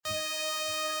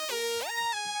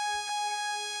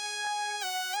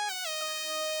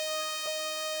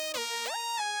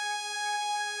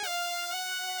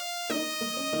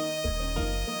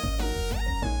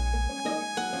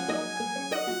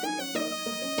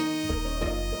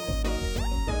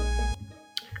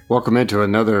Welcome into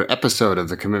another episode of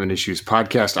the Commitment Issues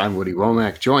podcast. I'm Woody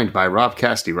Womack, joined by Rob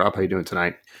Cassidy. Rob, how you doing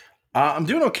tonight? I'm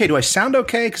doing okay. Do I sound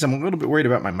okay? Because I'm a little bit worried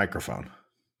about my microphone.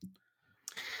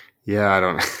 Yeah, I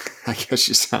don't. I guess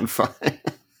you sound fine.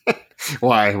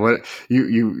 Why? What?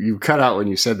 You cut out when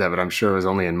you said that, but I'm sure it was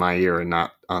only in my ear and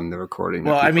not on the recording.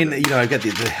 Well, I mean, I got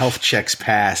the health checks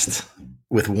passed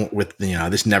with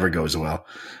this never goes well.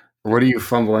 What are you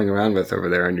fumbling around with over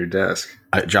there on your desk?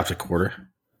 I dropped a quarter.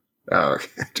 Oh, okay.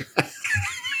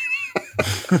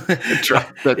 Drop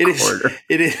the quarter.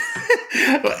 It is.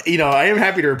 I am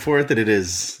happy to report that it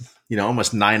is,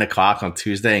 almost 9:00 on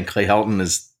Tuesday, and Clay Helton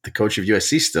is the coach of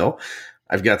USC still.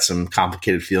 I've got some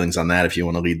complicated feelings on that. If you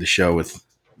want to lead the show with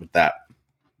that.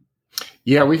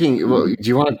 Yeah, we can. Well, do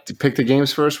you want to pick the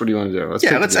games first? What do you want to do?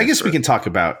 I guess we can talk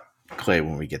about Clay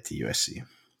when we get to USC.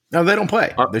 No, they don't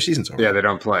play. Their season's over. Yeah, they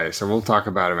don't play. So we'll talk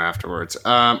about them afterwards.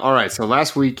 All right. So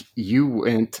last week you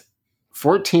went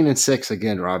 14-6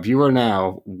 again, Rob. You are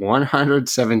now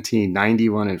 117,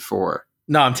 91-4.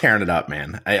 No, I'm tearing it up,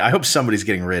 man. I hope somebody's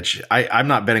getting rich. I'm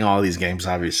not betting all of these games,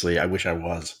 obviously. I wish I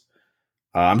was.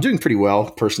 I'm doing pretty well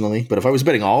personally, but if I was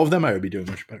betting all of them, I would be doing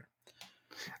much better.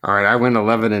 All right, I went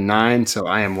 11-9, so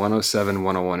I am 107,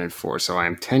 101-4. So I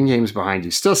am 10 games behind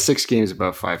you. Still 6 games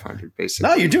above 500, basically.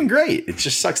 No, you're doing great. It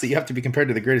just sucks that you have to be compared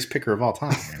to the greatest picker of all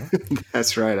time.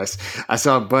 That's right. I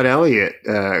saw Bud Elliott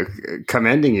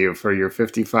commending you for your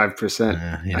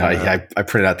 55%. I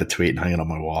printed out the tweet and hung it on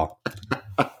my wall.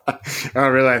 Oh,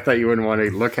 really? I thought you wouldn't want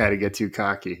to look at it, get too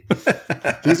cocky.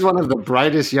 He's one of the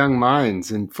brightest young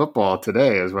minds in football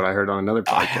today, is what I heard on another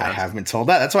podcast. I have been told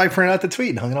that. That's why I printed out the tweet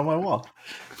and hung it on my wall.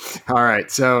 All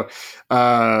right. So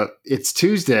it's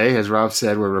Tuesday, as Rob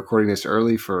said. We're recording this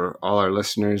early for all our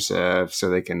listeners so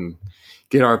they can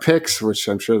get our picks, which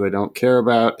I'm sure they don't care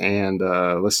about, and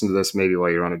listen to this maybe while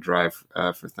you're on a drive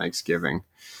for Thanksgiving.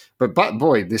 But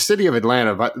boy, the city of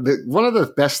Atlanta, one of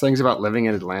the best things about living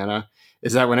in Atlanta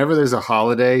is that whenever there's a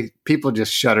holiday, people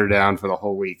just shut her down for the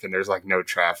whole week and there's like no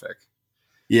traffic.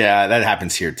 Yeah, that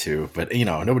happens here too. But,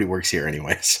 nobody works here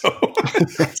anyway. So,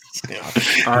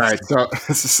 All right.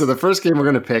 So the first game we're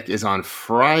going to pick is on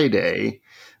Friday,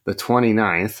 the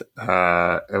 29th,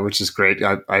 which is great.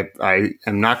 I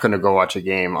am not going to go watch a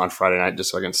game on Friday night just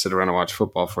so I can sit around and watch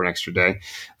football for an extra day.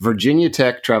 Virginia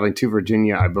Tech traveling to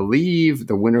Virginia. I believe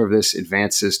the winner of this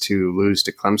advances to lose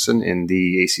to Clemson in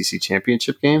the ACC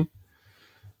championship game.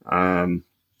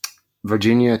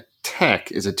 Virginia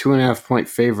Tech is a 2.5-point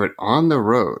favorite on the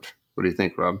road. What do you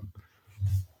think, Rob?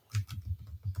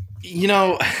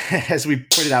 As we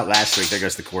pointed out last week, there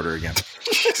goes the quarter again.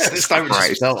 This time it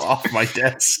just fell off my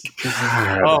desk.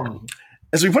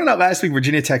 As we pointed out last week,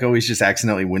 Virginia Tech always just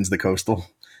accidentally wins the Coastal.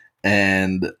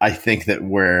 And I think that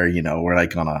we're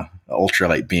like on a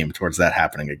ultralight beam towards that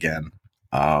happening again.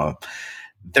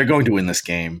 They're going to win this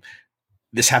game.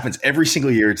 This happens every single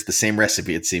year. It's the same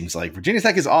recipe, it seems like. Virginia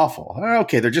Tech is awful.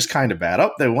 Okay, they're just kind of bad.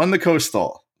 Oh, they won the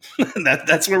Coastal.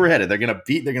 That's where we're headed. They're going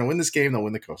to win this game. They'll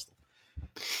win the Coastal.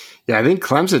 Yeah, I think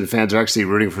Clemson fans are actually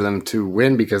rooting for them to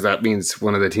win because that means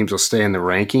one of the teams will stay in the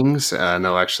rankings and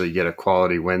they'll actually get a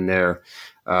quality win there.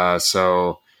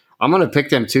 So I'm going to pick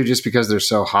them too just because they're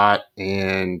so hot,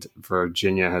 and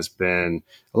Virginia has been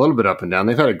a little bit up and down.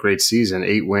 They've had a great season,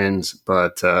 8 wins,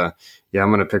 but yeah, I'm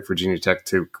going to pick Virginia Tech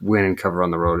to win and cover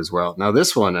on the road as well. Now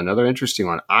this one, another interesting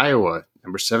one, Iowa,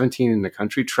 number 17 in the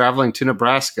country, traveling to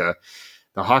Nebraska.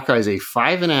 The Hawkeyes a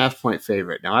 5.5-point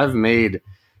favorite. Now I've made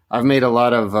a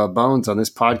lot of bones on this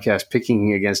podcast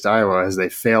picking against Iowa as they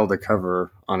fail to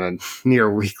cover on a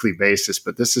near weekly basis,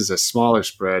 but this is a smaller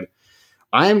spread.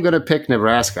 I am going to pick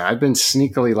Nebraska. I've been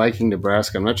sneakily liking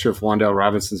Nebraska. I'm not sure if Wan'Dale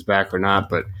Robinson's back or not,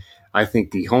 but I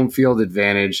think the home field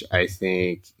advantage, I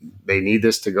think they need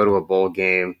this to go to a bowl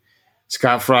game.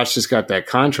 Scott Frost just got that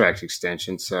contract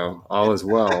extension, so all is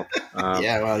well. So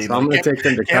I'm going to take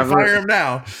them to can't cover. Fire him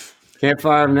now. Can't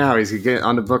fire him now. He's going to get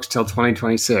on the books till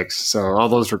 2026. So all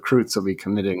those recruits will be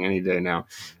committing any day now.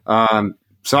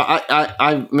 So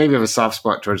I maybe have a soft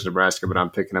spot towards Nebraska, but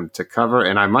I'm picking them to cover,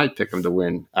 and I might pick them to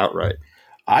win outright.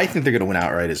 I think they're going to win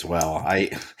outright as well. I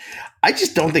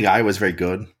just don't think Iowa's very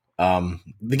good.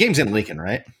 The game's in Lincoln,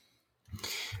 right?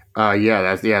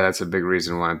 That's a big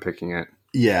reason why I'm picking it.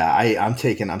 Yeah, I'm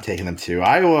taking them too.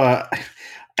 Iowa,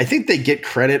 I think they get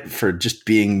credit for just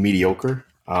being mediocre.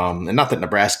 And not that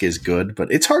Nebraska is good,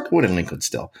 but it's hard to win in Lincoln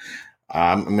still.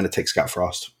 I'm going to take Scott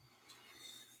Frost.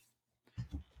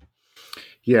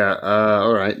 Yeah.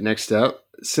 All right. Next up,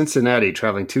 Cincinnati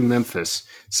traveling to Memphis.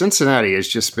 Cincinnati has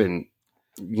just been,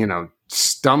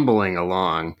 stumbling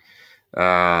along.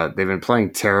 They've been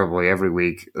playing terribly every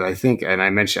week. I think, and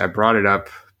I brought it up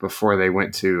before they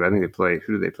went to, I think they played,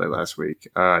 who did they play last week?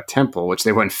 Temple, which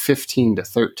they won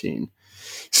 15-13.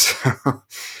 So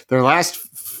their last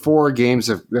four games,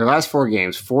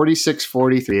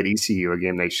 46-43 at ECU, a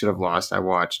game they should have lost. I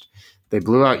watched. They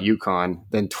blew out UConn,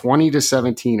 then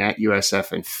 20-17 at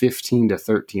USF and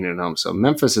 15-13 at home. So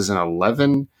Memphis is an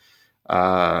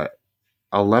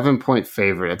 11-point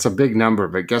favorite. It's a big number,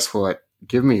 but guess what?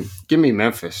 Give me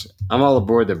Memphis. I'm all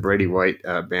aboard the Brady White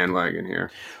bandwagon here.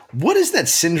 What is that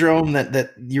syndrome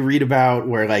that you read about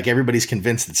where like everybody's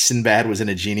convinced that Sinbad was in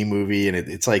a genie movie and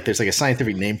it's like there's like a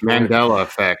scientific name for Mandela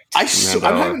effect. I'm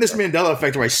having this Mandela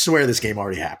effect where I swear this game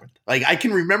already happened. Like I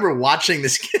can remember watching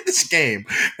this game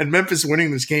and Memphis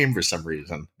winning this game for some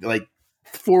reason like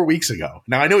 4 weeks ago.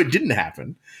 Now I know it didn't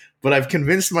happen, but I've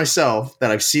convinced myself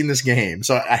that I've seen this game.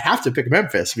 So I have to pick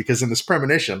Memphis because in this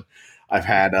premonition I've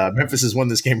had Memphis has won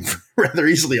this game rather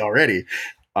easily already.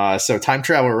 So time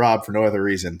travel Rob, for no other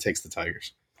reason, takes the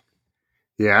Tigers.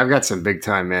 Yeah, I've got some big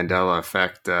time Mandela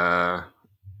effect. I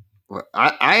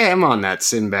am on that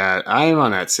Sinbad. I am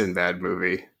on that Sinbad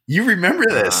movie. You remember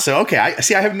this? So okay,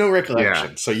 I have no recollection.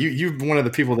 Yeah. So you're one of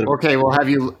the people that. Okay, well, have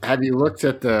you looked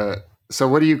at the? So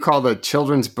what do you call the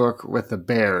children's book with the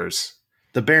bears?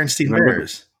 The Berenstein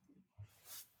Bears.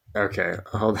 Okay,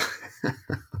 hold on.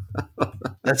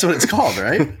 That's what it's called,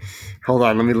 right? Hold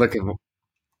on, let me look at.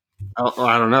 Oh,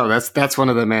 I don't know. That's one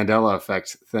of the Mandela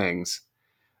effect things.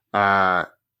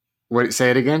 What?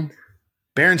 Say it again.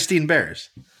 Berenstein Bears.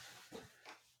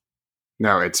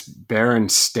 No, it's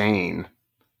Berenstain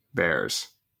Bears.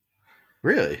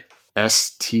 Really?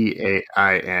 Stain,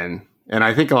 and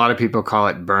I think a lot of people call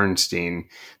it Bernstein.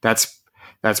 That's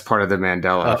part of the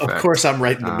Mandela effect. Of course, I'm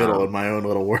right in the middle in my own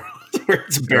little world. Where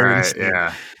it's Berenstain. Right,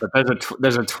 yeah, but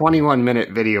there's a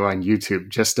 21-minute video on YouTube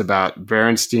just about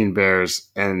Berenstain Bears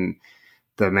and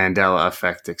the Mandela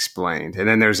effect explained, and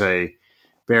then there's a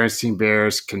Berenstain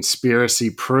Bears conspiracy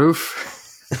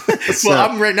proof. So, well,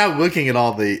 I'm right now looking at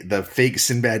all the fake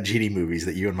Sinbad genie movies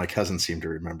that you and my cousin seem to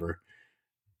remember.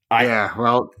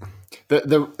 Well,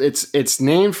 it's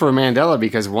named for Mandela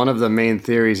because one of the main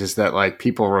theories is that like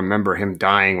people remember him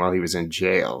dying while he was in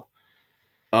jail.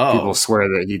 Oh. People swear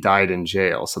that he died in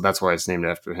jail, so that's why it's named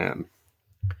after him.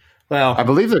 Well, I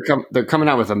believe they're coming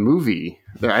out with a movie.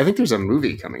 I think there's a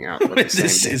movie coming out.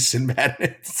 This is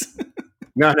Sinbad.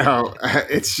 No,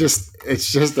 it's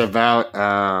just about.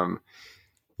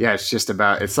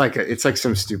 It's like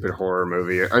some stupid horror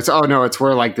movie. It's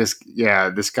where like this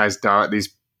guy's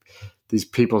these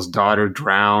people's daughter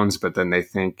drowns, but then they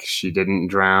think she didn't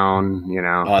drown. You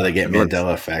know, they get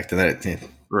Mandela effect, and then it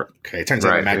turns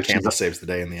out Matt Campbell saves the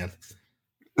day in the end.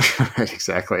 Right,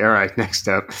 exactly. All right, next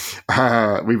up,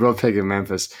 we both pick in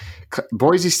Memphis.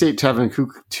 Boise State traveling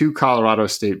to Colorado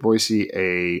State. Boise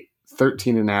a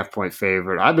 13.5-point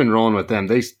favorite. I've been rolling with them.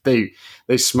 They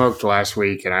smoked last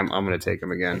week, and I'm going to take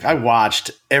them again. I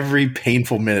watched every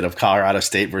painful minute of Colorado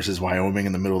State versus Wyoming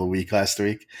in the middle of the week last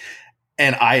week,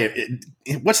 and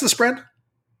what's the spread?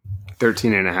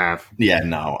 13.5. Yeah,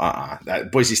 no.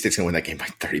 Boise State's going to win that game by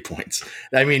 30 points.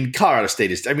 I mean, Colorado State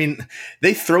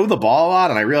they throw the ball a lot,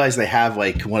 and I realize they have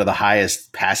like one of the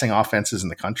highest passing offenses in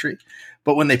the country.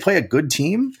 But when they play a good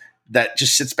team that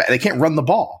just sits back, they can't run the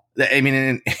ball. I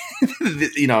mean,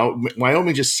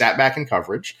 Wyoming just sat back in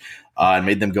coverage and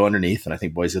made them go underneath, and I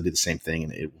think Boise will do the same thing,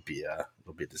 and it'll be a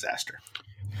disaster.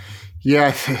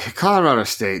 Yeah, Colorado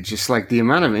State, just like the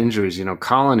amount of injuries,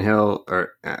 Colin Hill,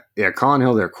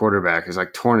 their quarterback, has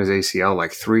like torn his ACL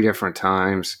like 3 different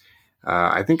times.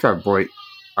 I think our boy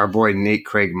Nate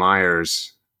Craig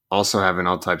Myers also having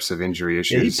all types of injury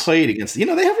issues. Yeah, he played against, they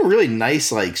have a really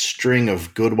nice like string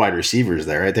of good wide receivers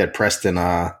there, right? They had Preston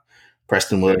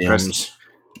Williams.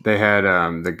 They had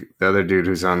the other dude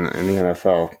who's in the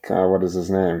NFL. What is his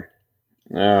name?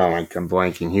 Oh, I'm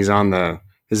blanking. He's on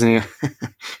isn't he?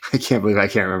 I can't believe I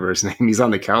can't remember his name. He's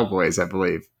on the Cowboys, I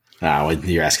believe. Oh,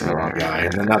 you're asking the wrong guy.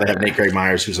 And now they have Nate Craig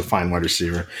Myers, who's a fine wide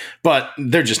receiver. But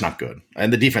they're just not good.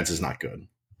 And the defense is not good.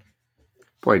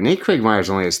 Boy, Nate Craig Myers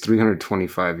only has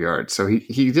 325 yards. So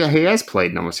he has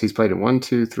played almost. He's played in 1,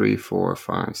 2, 3, 4,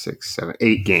 5, 6, 7,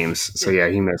 8 games. So yeah,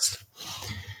 he missed.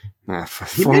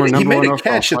 He made a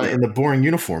catch in the boring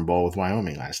uniform bowl with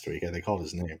Wyoming last week. They called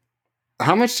his name.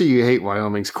 How much do you hate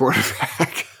Wyoming's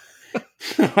quarterback?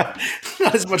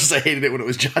 Not as much as I hated it when it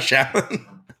was Josh Allen.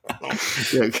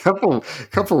 Yeah, a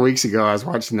couple weeks ago, I was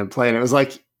watching them play, and it was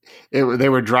like they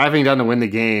were driving down to win the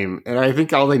game, and I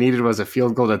think all they needed was a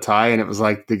field goal to tie, and it was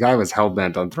like the guy was hell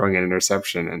bent on throwing an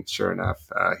interception, and sure enough,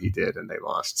 he did, and they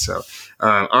lost. So,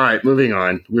 all right, moving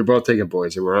on. We're both taking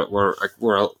Boise. We're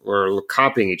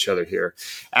copying each other here.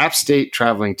 App State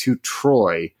traveling to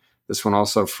Troy. This one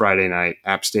also Friday night.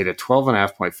 App State a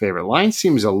 12.5-point favorite. Line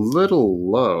seems a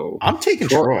little low. I'm taking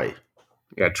Troy.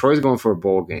 Yeah, Troy's going for a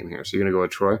bowl game here. So you're going to go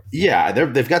with Troy? Yeah,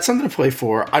 they've got something to play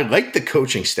for. I like the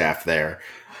coaching staff there,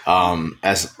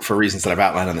 as for reasons that I've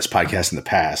outlined on this podcast in the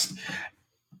past.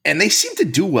 And they seem to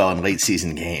do well in late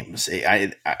season games.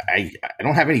 I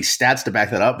don't have any stats to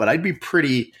back that up, but I'd be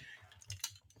pretty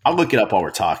 – I'll look it up while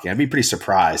we're talking. I'd be pretty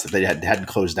surprised if they hadn't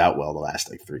closed out well the last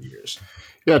 3 years.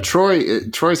 Yeah,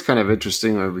 Troy's kind of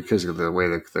interesting because of the way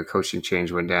the coaching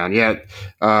change went down. Yeah,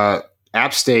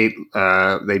 App State,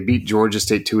 they beat Georgia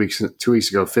State 2 weeks ago,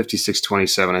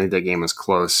 56-27. I think that game was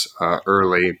close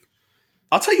early.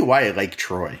 I'll tell you why I like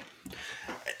Troy.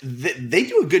 They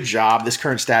do a good job, this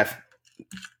current staff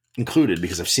included,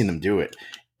 because I've seen them do it,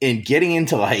 in getting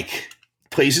into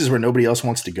places where nobody else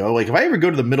wants to go. Like if I ever go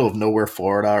to the middle of nowhere,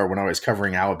 Florida, or when I was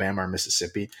covering Alabama or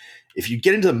Mississippi, if you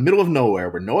get into the middle of nowhere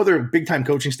where no other big-time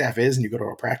coaching staff is and you go to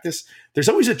a practice, there's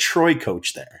always a Troy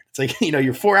coach there. It's like,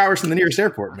 you're 4 hours from the nearest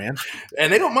airport, man.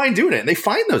 And they don't mind doing it. And they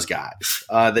find those guys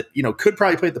that, could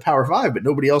probably play at the Power 5, but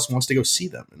nobody else wants to go see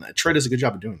them. And Troy does a good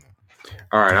job of doing that.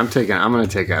 All right, I'm going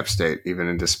to take App State,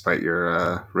 even despite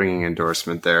your ringing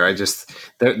endorsement there.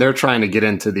 They're trying to get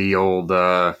into the old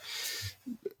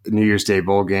New Year's Day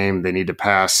bowl game. They need to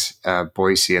pass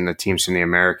Boise and the teams from the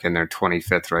American. They're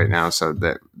 25th right now, so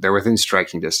they're within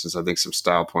striking distance. I think some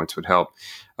style points would help.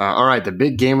 All right, the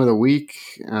big game of the week,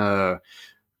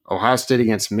 Ohio State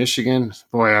against Michigan.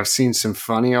 Boy, I've seen some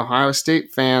funny Ohio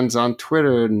State fans on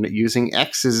Twitter using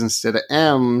X's instead of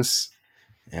M's.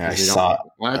 Yeah, I saw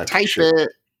want to type it.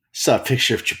 Saw a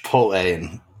picture of Chipotle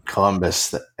in Columbus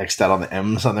that X'd out on the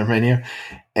M's on their menu,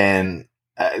 and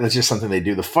that's just something they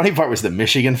do. The funny part was the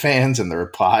Michigan fans and the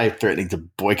reply threatening to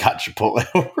boycott Chipotle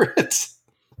over it.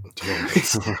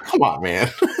 Come on, man.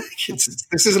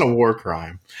 This isn't a war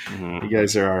crime. Mm-hmm. You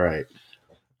guys are all right.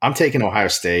 I'm taking Ohio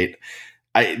State.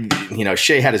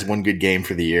 Shea had his one good game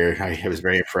for the year. I was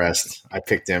very impressed. I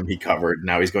picked him. He covered.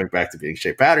 Now he's going back to beating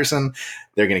Shea Patterson.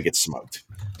 They're going to get smoked.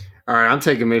 All right, I'm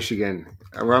taking Michigan.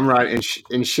 I'm right.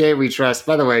 In Shea, we trust.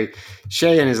 By the way,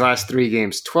 Shea in his last 3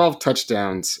 games, 12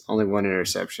 touchdowns, only 1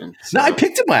 interception. So. No, I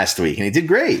picked him last week, and he did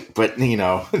great. But,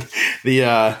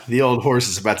 the old horse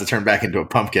is about to turn back into a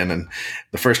pumpkin, and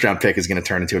the first-round pick is going to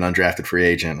turn into an undrafted free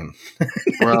agent. And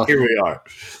well, here we are.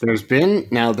 There's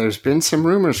been some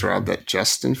rumors, Rob, that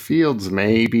Justin Fields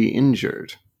may be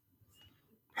injured.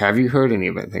 Have you heard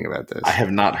anything about this? I have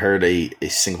not heard a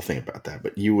single thing about that,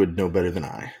 but you would know better than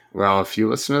I. Well, if you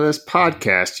listen to this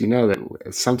podcast, you know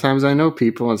that sometimes I know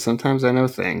people and sometimes I know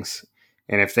things.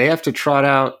 And if they have to trot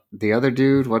out the other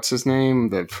dude, what's his name?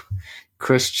 The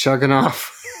Chris Chugginoff.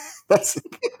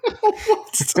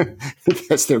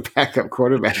 That's their backup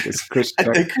quarterback is Chris Chugginoff.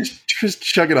 I think Chris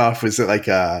Chugginoff was like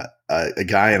a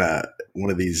guy in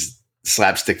one of these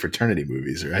slapstick fraternity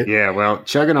movies, right? Yeah, well,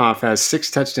 Chugginoff has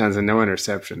 6 touchdowns and no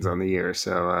interceptions on the year.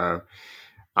 So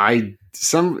I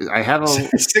have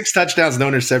 6 touchdowns, no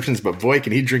interceptions, but boy,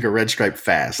 can he drink a red stripe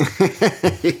fast.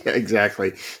 Yeah,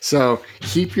 exactly. So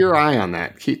keep your eye on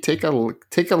that. Take a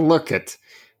look at,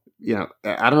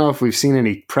 I don't know if we've seen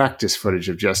any practice footage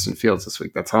of Justin Fields this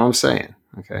week. That's all I'm saying.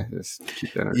 Okay. Just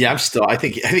keep that yeah, I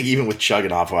think even with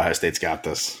Chugginoff, Ohio State's got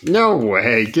this. No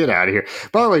way. Get out of here.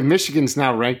 By the way, Michigan's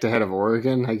now ranked ahead of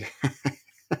Oregon.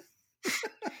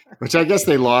 Which I guess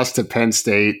they lost to Penn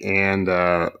State and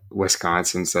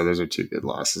Wisconsin, so those are 2 good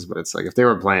losses. But it's like if they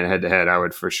were playing head-to-head, I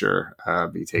would for sure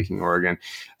be taking Oregon.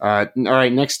 All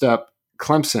right, next up,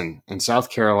 Clemson and South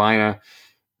Carolina.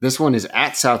 This one is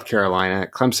at South Carolina.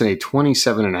 Clemson, a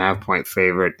 27.5-point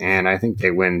favorite, and I think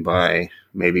they win by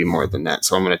maybe more than that.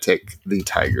 So I'm going to take the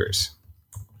Tigers.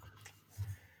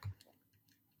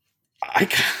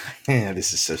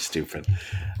 This is so stupid.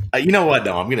 You know what?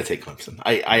 No, I'm going to take Clemson.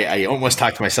 I almost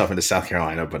talked myself into South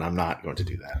Carolina, but I'm not going to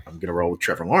do that. I'm going to roll with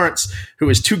Trevor Lawrence, who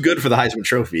is too good for the Heisman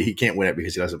Trophy. He can't win it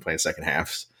because he doesn't play in second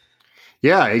halves.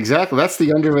 Yeah, exactly. That's the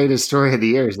underrated story of the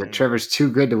year is that Trevor's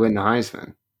too good to win the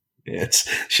Heisman. Yes,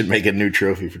 should make a new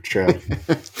trophy for Trev.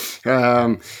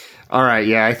 All right,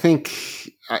 yeah, I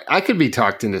think I could be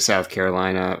talked into South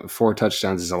Carolina. 4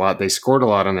 touchdowns is a lot. They scored a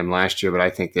lot on them last year, but I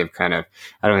think they've I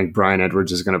don't think Brian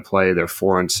Edwards is going to play. They're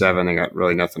 4-7. They got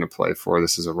really nothing to play for.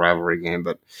 This is a rivalry game,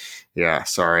 but yeah,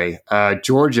 sorry.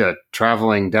 Georgia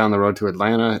traveling down the road to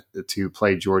Atlanta to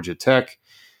play Georgia Tech.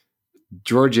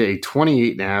 Georgia, a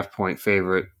 28.5-point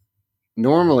favorite.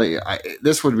 Normally,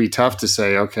 this would be tough to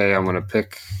say, okay, I'm going to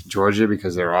pick Georgia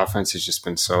because their offense has just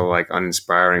been so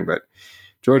uninspiring, but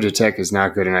Georgia Tech is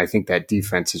not good, and I think that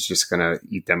defense is just going to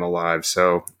eat them alive.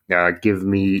 So give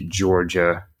me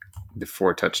Georgia, the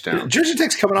 4 touchdowns. Georgia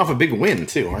Tech's coming off a big win,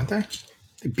 too, aren't they?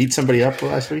 They beat somebody up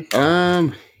last week.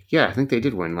 Yeah, I think they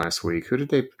did win last week. Who did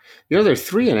they? They're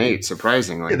 3-8.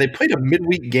 Surprisingly, yeah, they played a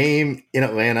midweek game in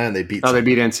Atlanta and they beat. They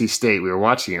beat NC State. We were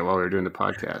watching it while we were doing the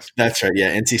podcast. That's right.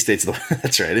 Yeah, NC State's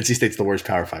that's right. NC State's the worst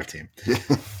Power 5 team.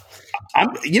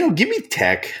 Give me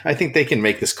Tech. I think they can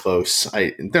make this close.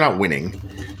 They're not winning,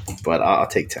 but I'll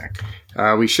take Tech.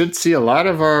 We should see a lot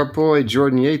of our boy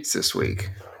Jordan Yates this week.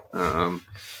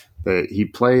 He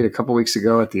played a couple weeks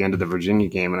ago at the end of the Virginia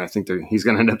game, and I think he's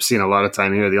going to end up seeing a lot of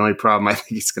time here. The only problem, I think,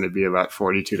 he's going to be about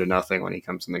 42-0 when he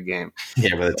comes in the game.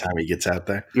 Yeah, by the time he gets out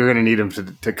there. You're going to need him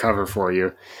to cover for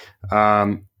you.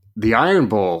 The Iron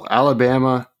Bowl,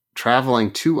 Alabama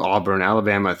traveling to Auburn.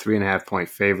 Alabama, 3.5-point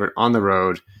favorite on the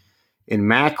road. In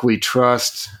Mac, we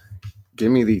trust.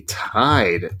 Give me the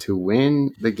Tide to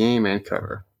win the game and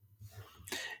cover.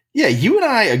 Yeah, you and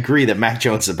I agree that Mac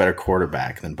Jones is a better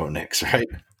quarterback than Bo Nix, right?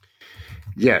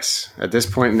 Yes. At this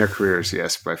point in their careers,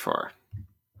 yes, by far.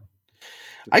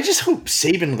 I just hope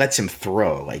Saban lets him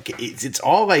throw. Like it's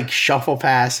all like shuffle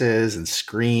passes and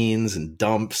screens and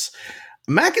dumps.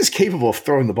 Mac is capable of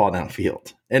throwing the ball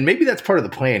downfield. And maybe that's part of the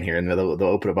plan here, and they'll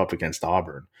open him up against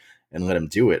Auburn and let him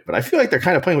do it. But I feel like they're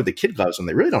kind of playing with the kid gloves when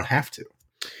they really don't have to.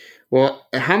 Well,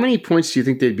 how many points do you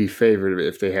think they'd be favored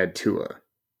if they had Tua?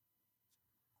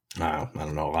 I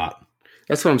don't know a lot.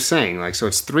 That's what I'm saying. Like, so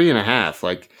it's 3.5.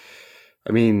 Like,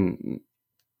 I mean,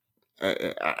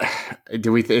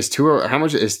 is Tua? How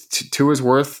much is Tua's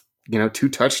worth? 2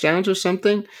 touchdowns or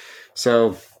something.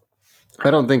 So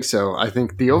I don't think so. I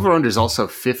think the over under is also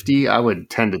 50. I would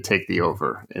tend to take the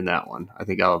over in that one. I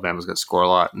think Alabama's going to score a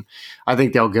lot, and I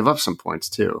think they'll give up some points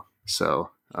too. So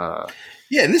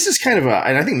yeah, and this is kind of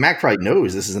and I think Mac probably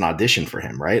knows this is an audition for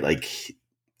him, right? Like,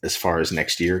 as far as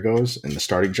next year goes and the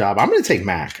starting job, I'm going to take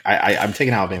Mac. I'm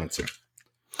taking Alabama too.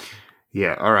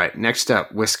 Yeah. All right. Next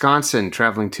up, Wisconsin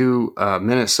traveling to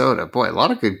Minnesota. Boy, a lot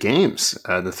of good games.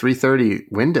 The 3:30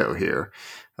 window here.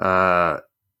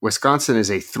 Wisconsin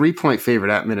is a 3-point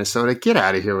favorite at Minnesota. Get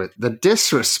out of here with the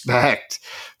disrespect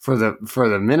for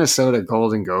the Minnesota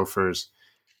Golden Gophers.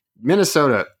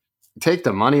 Minnesota, take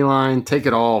the money line, take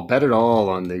it all, bet it all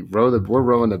on the road. We're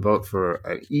rowing the boat for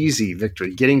an easy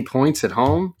victory. Getting points at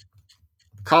home,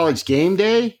 college game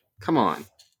day. Come on.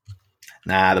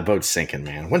 Nah, the boat's sinking,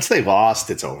 man. Once they lost,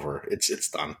 it's over. It's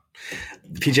done.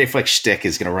 PJ Fleck shtick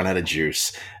is going to run out of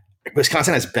juice.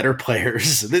 Wisconsin has better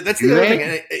players. That's the other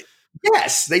thing.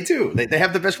 Yes, they do. They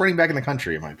have the best running back in the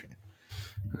country, in my opinion.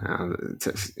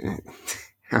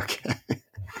 Okay.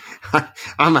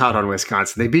 I'm out on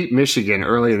Wisconsin. They beat Michigan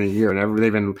early in the year, and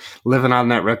they've been living on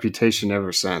that reputation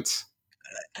ever since.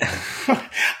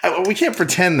 We can't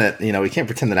pretend that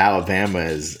Alabama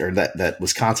is, or that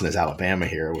Wisconsin is Alabama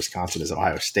here, or Wisconsin is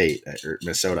Ohio State or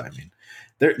Minnesota. I mean,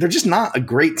 they're just not a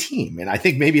great team, and I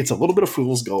think maybe it's a little bit of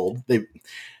fool's gold.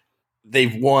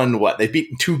 They've won what? They've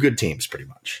beaten 2 good teams, pretty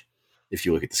much. If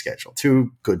you look at the schedule,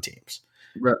 2 good teams,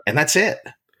 right, and that's it.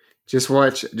 Just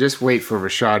wait for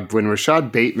Rashad. When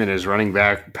Rashad Bateman is running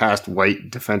back past white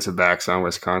defensive backs on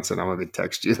Wisconsin, I'm going to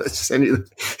text you. Let's send you.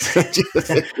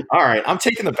 All right. I'm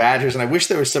taking the Badgers, and I wish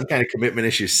there was some kind of commitment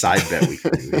issue side bet we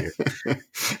could do here.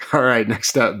 All right.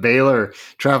 Next up, Baylor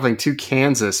traveling to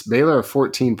Kansas. Baylor, a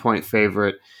 14-point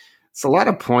favorite. It's a lot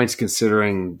of points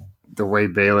considering the way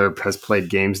Baylor has played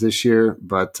games this year,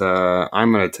 but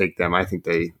I'm going to take them. I think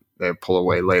they pull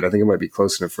away late. I think it might be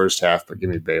close in the first half, but give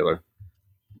me Baylor.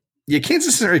 Yeah,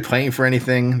 Kansas isn't really playing for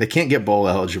anything. They can't get bowl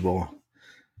eligible.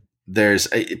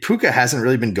 Puka hasn't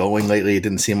really been going lately. It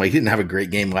didn't seem like he didn't have a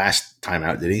great game last time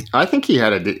out, did he? I think he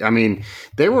had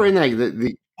they were in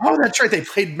that. Oh, that's right. They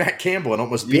played Matt Campbell and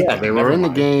almost beat them. They were in the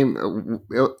game.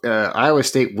 Iowa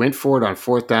State went for it on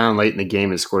 4th down late in the game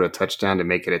and scored a touchdown to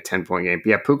make it a 10-point game.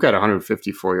 Yeah, Puka had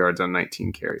 154 yards on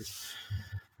 19 carries.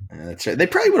 That's right. They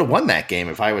probably would have won that game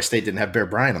if Iowa State didn't have Bear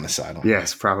Bryant on the sideline.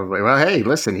 Yes, probably. Well, hey,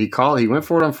 listen, he went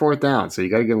for it on 4th down, so you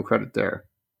got to give him credit there.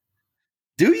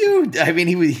 Do you? I mean,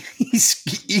 he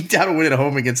eked out a win at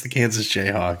home against the Kansas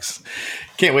Jayhawks.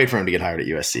 Can't wait for him to get hired at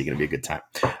USC. Going to be a good time.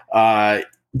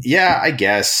 Yeah, I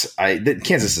guess.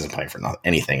 Kansas isn't playing for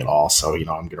anything at all, so I'm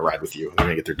going to ride with you. They're going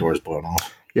to get their doors blown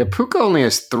off. Yeah, Puka only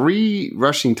has 3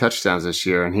 rushing touchdowns this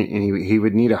year, and he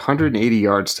would need 180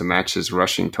 yards to match his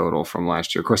rushing total from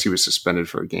last year. Of course, he was suspended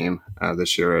for a game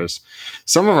this year, as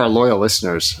some of our loyal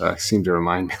listeners seem to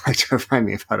remind me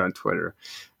about on Twitter.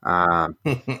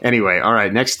 Anyway, all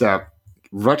right, next up,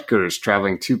 Rutgers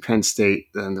traveling to Penn State.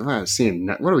 And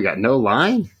what do we got? No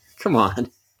line? Come on.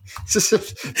 It's just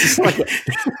like a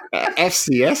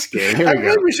FCS game. Here I we go.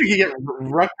 really wish we could get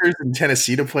Rutgers and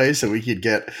Tennessee to play so we could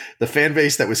get the fan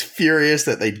base that was furious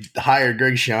that they hired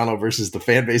Greg Schiano versus the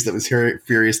fan base that was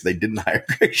furious that they didn't hire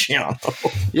Greg Schiano.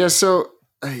 Yeah, so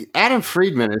Adam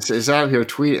Friedman is out here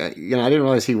tweeting. You know, I didn't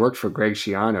realize he worked for Greg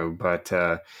Schiano, but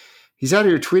he's out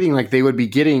here tweeting like they would be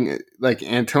getting like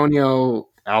Antonio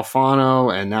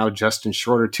Alfano and now Justin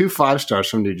Shorter, 2 5-stars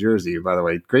from New Jersey, by the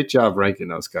way. Great job ranking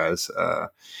those guys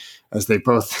as they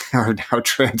both are now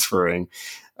transferring.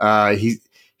 He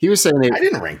was saying I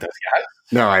didn't rank those guys.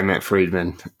 No, I meant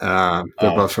Friedman. They're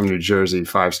both from New Jersey,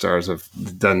 5-stars, have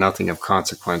done nothing of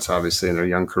consequence, obviously, in their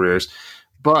young careers.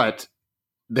 But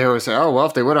they would say, oh, well,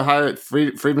 if they would have hired,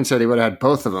 Friedman said he would have had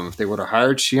both of them if they would have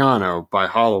hired Schiano by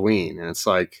Halloween. And it's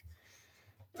like,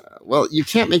 well, you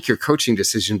can't make your coaching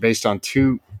decision based on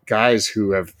 2 guys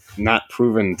who have not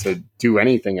proven to do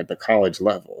anything at the college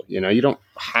level. You know, you don't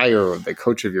hire the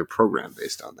coach of your program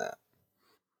based on that.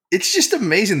 It's just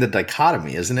amazing, the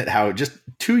dichotomy, isn't it? How just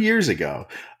 2 years ago,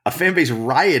 a fan base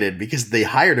rioted because they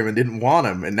hired him and didn't want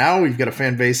him. And now we've got a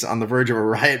fan base on the verge of a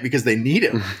riot because they need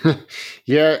him.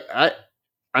 Yeah.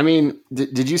 I mean,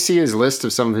 did you see his list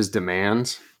of some of his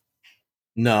demands?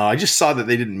 No, I just saw that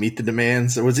they didn't meet the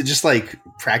demands. Or was it just like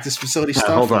practice facility stuff?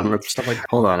 Hold on. Stuff like that?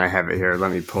 Hold on. I have it here.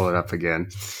 Let me pull it up again.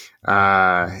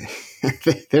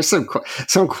 There's some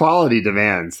quality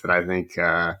demands that I think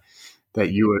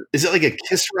that you would. Is it like a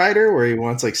Kiss Rider where he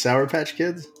wants like Sour Patch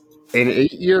Kids? An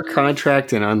 8-year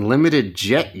contract and unlimited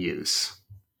jet use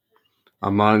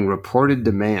among reported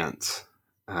demands.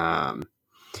 It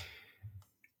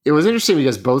was interesting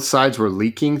because both sides were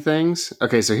leaking things.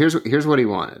 Okay, so here's what he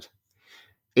wanted.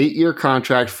 8-year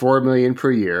contract, $4 million per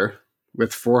year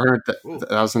with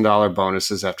 $400,000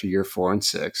 bonuses after year 4 and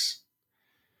 6.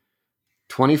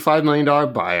 $25 million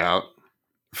buyout.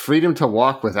 Freedom to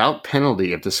walk without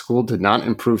penalty if the school did not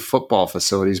improve football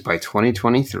facilities by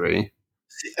 2023.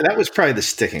 That was probably the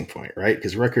sticking point, right?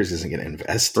 Because Rutgers isn't going to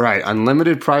invest. Right.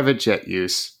 Unlimited private jet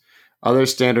use. Other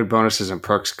standard bonuses and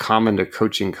perks common to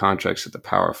coaching contracts at the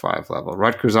Power 5 level.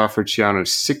 Rutgers offered Schiano a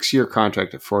 6-year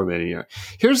contract at $4 million a year.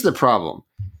 Here's the problem.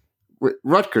 With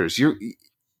Rutgers,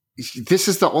 this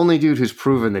is the only dude who's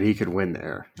proven that he could win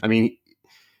there. I mean,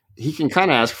 he can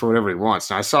kind of ask for whatever he wants.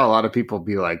 Now, I saw a lot of people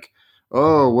be like,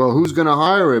 oh, well, who's going to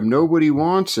hire him? Nobody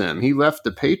wants him. He left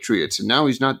the Patriots, and now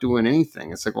he's not doing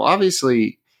anything. It's like, well,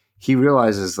 obviously, he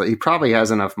realizes that he probably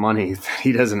has enough money that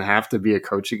he doesn't have to be a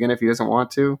coach again if he doesn't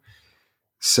want to.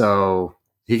 So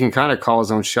he can kind of call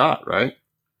his own shot, right?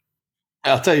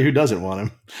 I'll tell you who doesn't want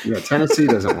him. Yeah, Tennessee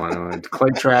doesn't want him. And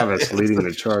Clay Travis leading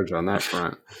the charge on that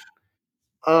front.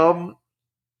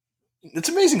 It's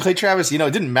amazing. Clay Travis, it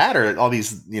didn't matter. All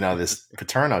these, this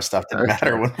Paterno stuff didn't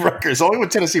matter when Rutgers, only when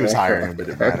Tennessee was hiring him, but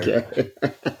it mattered. Okay.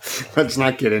 Let's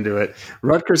not get into it.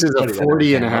 Rutgers is a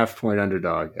 40.5-point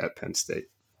underdog at Penn State.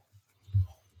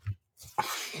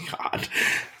 God,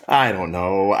 I don't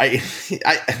know.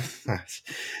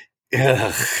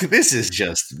 This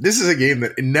is a game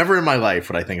that never in my life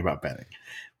would I think about betting.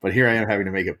 But here I am having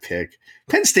to make a pick.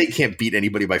 Penn State can't beat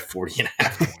anybody by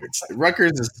 40.5 points.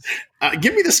 Rutgers is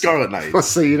give me the Scarlet Knights. Well,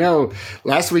 so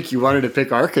last week you wanted to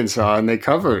pick Arkansas and they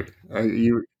covered.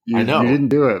 You didn't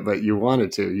do it, but you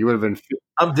wanted to. You would have been.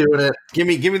 I'm doing it. Give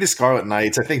me the Scarlet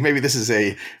Knights. I think maybe this is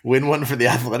a win one for the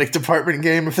athletic department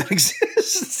game if that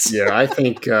exists. Yeah, I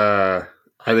think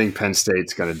Penn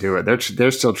State's going to do it.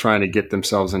 They're still trying to get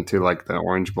themselves into like the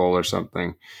Orange Bowl or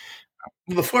something.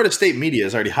 The Florida State media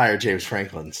has already hired James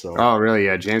Franklin. So, oh, really?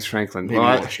 Yeah, James Franklin.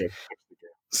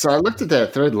 So I looked at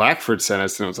that thread Lackford sent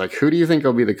us, and it was like, who do you think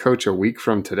will be the coach a week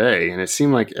from today? And it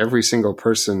seemed like every single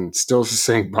person still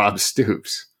saying Bob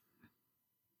Stoops.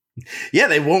 Yeah,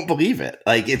 they won't believe it.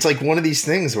 Like, it's like one of these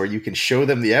things where you can show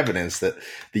them the evidence that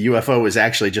the UFO is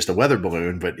actually just a weather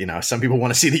balloon, but some people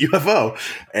want to see the UFO,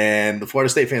 and the Florida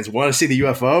State fans want to see the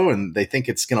UFO, and they think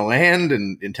it's going to land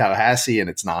in Tallahassee, and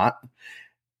it's not.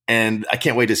 And I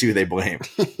can't wait to see who they blame.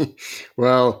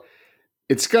 Well,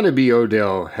 it's going to be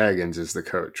Odell Haggins as the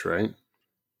coach, right?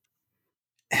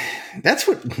 That's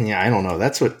what. Yeah, I don't know.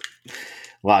 That's what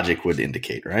logic would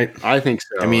indicate, right? I think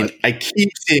so. I mean, I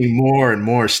keep seeing more and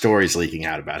more stories leaking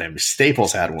out about him.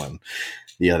 Staples had one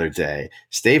the other day.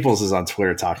 Staples is on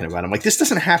Twitter talking about him. Like, this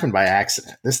doesn't happen by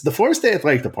accident. The Florida State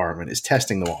Athletic Department is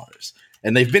testing the waters,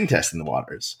 and they've been testing the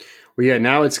waters. Well, yeah,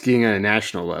 now it's skiing on a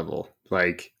national level.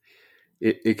 Like,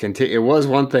 it was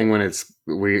one thing when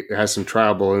we had some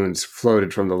trial balloons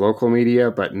floated from the local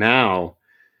media, but now,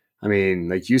 I mean,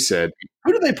 like you said,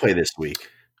 who do they play this week?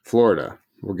 Florida.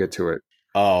 We'll get to it.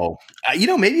 Oh,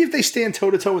 maybe if they stand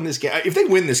toe to toe in this game, if they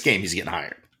win this game, he's getting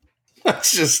hired.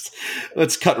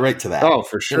 let's cut right to that. Oh,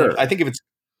 for sure. I think if it's,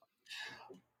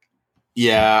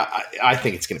 yeah, I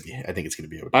think it's going to be,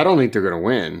 okay. I don't think they're going to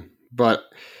win, but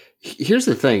here's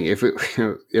the thing. If it,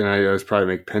 I was probably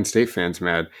make Penn State fans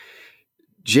mad.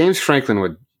 James Franklin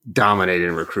would dominate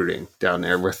in recruiting down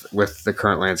there with the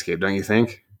current landscape, don't you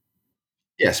think?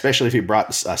 Yeah, especially if he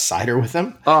brought Cider with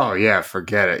him. Oh yeah,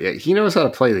 forget it. Yeah, he knows how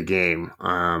to play the game.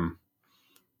 And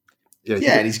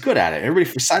he's good at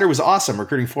it. Cider was awesome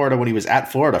recruiting Florida when he was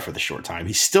at Florida for the short time.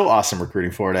 He's still awesome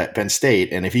recruiting Florida at Penn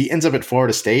State. And if he ends up at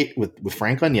Florida State with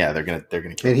Franklin, yeah, they're gonna kill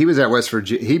him. And he was at West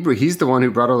Virginia. He's the one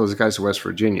who brought all those guys to West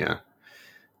Virginia.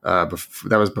 That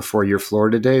was before your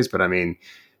Florida days, but I mean,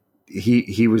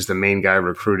 he was the main guy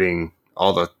recruiting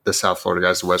all the South Florida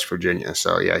guys to West Virginia.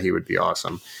 So yeah, he would be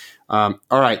awesome. All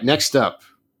right, next up,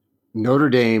 Notre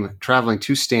Dame traveling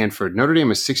to Stanford. Notre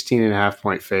Dame is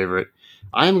 16.5-point favorite.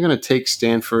 I'm going to take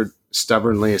Stanford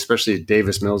stubbornly, especially if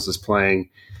Davis Mills is playing.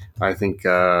 I think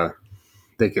they'll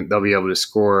be able to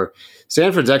score.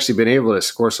 Stanford's actually been able to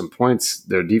score some points.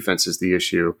 Their defense is the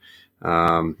issue,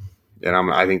 and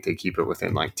I think they keep it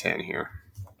within like 10 here.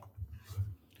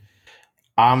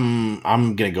 I'm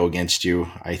going to go against you.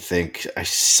 I think I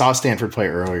saw Stanford play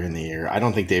earlier in the year. I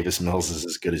don't think Davis Mills is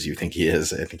as good as you think he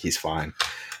is. I think he's fine.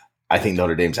 I think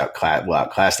Notre Dame's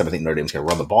outclassed them. I think Notre Dame's going to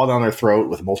run the ball down their throat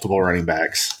with multiple running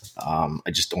backs.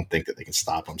 I just don't think that they can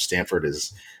stop them. Stanford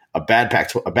is a bad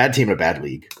team in a bad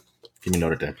league. Give me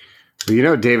Notre Dame.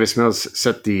 Well, Davis Mills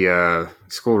set the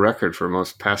school record for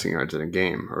most passing yards in a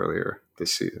game earlier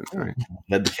this season. Right?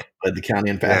 Led the county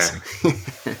in passing.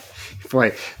 Yeah.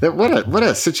 Boy, what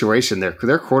a situation there.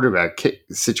 Their quarterback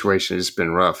situation has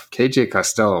been rough. KJ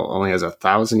Costello only has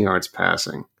 1,000 yards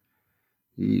passing.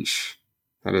 Yeesh.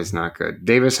 That is not good.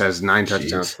 Davis has 9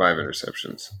 touchdowns, 5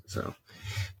 interceptions. So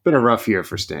it's been a rough year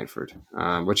for Stanford,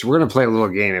 which we're going to play a little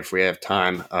game if we have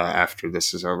time after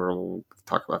this is over. We'll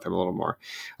talk about them a little more.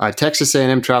 Texas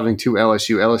A&M traveling to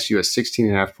LSU. LSU is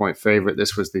 16.5-point favorite.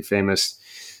 This was the famous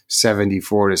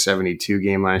 74-72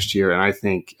 game last year, and I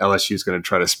think LSU is going to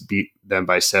try to beat them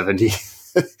by 70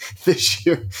 this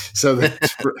year. So the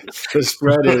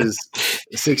spread is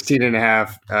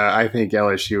 16.5. I think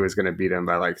LSU is going to beat them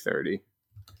by like 30.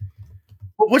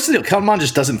 What's the deal? Kellen Mond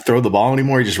just doesn't throw the ball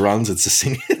anymore. He just runs. It's a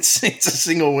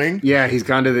single wing. Yeah, he's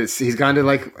gone to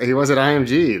like he was at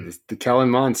IMG, the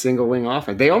Kellen Mond single wing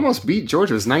offense. They almost beat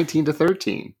Georgia. It was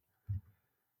 19-13.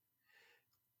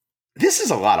 This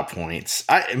is a lot of points.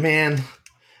 Give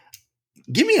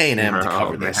me A&M to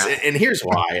cover this. And here's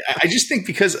why. I just think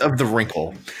because of the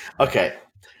wrinkle. Okay.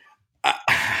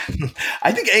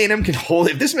 I think A&M can hold,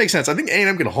 if this makes sense, I think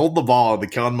A&M can hold the ball in the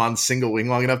Kellen Mond single wing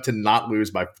long enough to not lose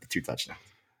by 2 touchdowns.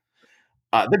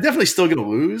 They're definitely still going to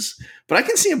lose, but I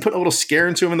can see him put a little scare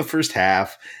into him in the first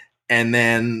half and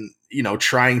then,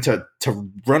 trying to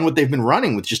run what they've been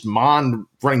running with just Mond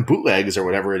running bootlegs or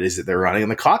whatever it is that they're running, and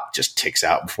the clock just ticks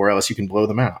out before LSU can blow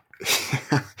them out.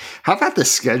 How about the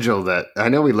schedule that I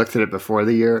know we looked at it before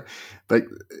the year, but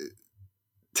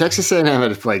Texas A&M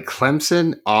had played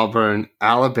Clemson, Auburn,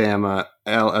 Alabama,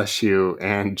 LSU,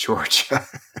 and Georgia.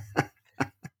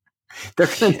 They're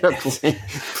going to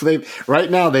play. Right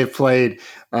now, they've played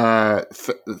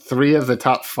 3 of the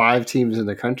top 5 teams in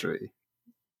the country.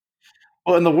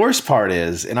 Well, and the worst part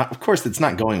is, and of course, it's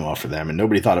not going well for them, and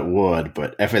nobody thought it would,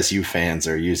 but FSU fans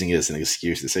are using it as an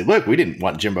excuse to say, look, we didn't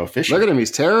want Jimbo Fisher. Look at him.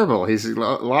 He's terrible. He's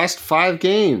lost 5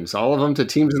 games, all of them to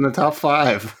teams in the top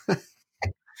 5.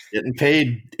 Getting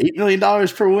paid $8 million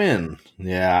per win.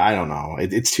 Yeah, I don't know.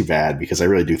 It's too bad because I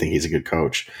really do think he's a good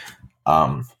coach.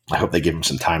 I hope they give him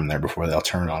some time there before they'll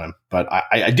turn on him. But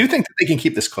I do think that they can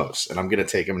keep this close, and I'm going to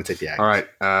take the Aggies. All right,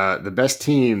 the best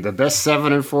team, the best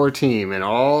 7-4 team in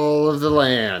all of the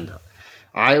land,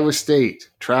 Iowa State,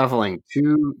 traveling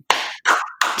to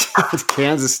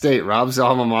Kansas State, Rob's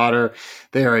alma mater.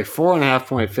 They are a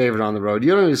 4.5-point favorite on the road.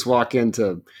 You don't just walk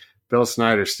into Bill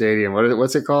Snyder Stadium.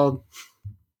 What's it called?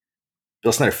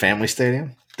 Bill Snyder Family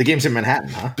Stadium? The game's in Manhattan,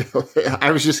 huh?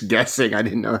 I was just guessing. I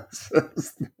didn't know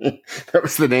that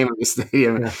was the name of the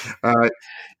stadium.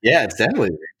 Yeah, it's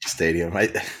definitely a stadium. I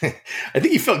think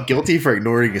he felt guilty for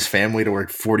ignoring his family to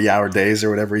work 40-hour days or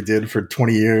whatever he did for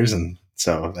 20 years. And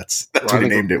so that's what he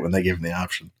named it when they gave him the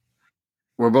option.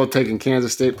 We're both taking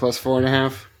Kansas State plus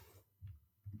 4.5.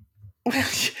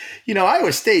 Well,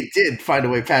 Iowa State did find a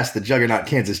way past the juggernaut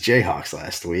Kansas Jayhawks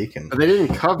last week. And but they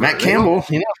didn't cover. Matt Campbell,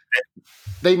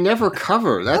 they never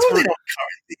cover. That's why they don't cover.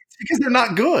 It's because they're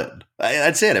not good.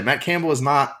 That's it. And Matt Campbell is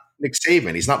not Nick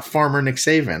Saban. He's not farmer Nick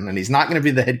Saban, and he's not going to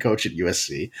be the head coach at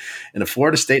USC. And if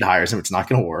Florida State hires him, it's not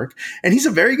going to work. And he's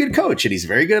a very good coach, and he's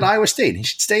very good at Iowa State. He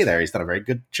should stay there. He's done a very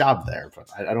good job there. But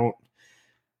I don't.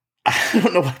 I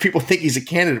don't know why people think he's a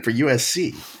candidate for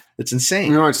USC. It's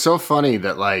insane. It's so funny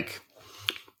that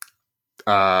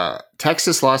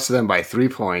Texas lost to them by 3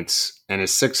 points and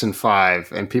is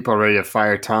 6-5, and people are ready to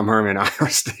fire Tom Herman. Iowa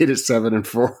State is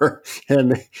 7-4.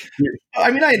 And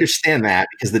I understand that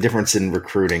because the difference in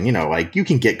recruiting, you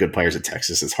can get good players at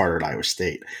Texas. It's harder at Iowa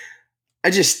State.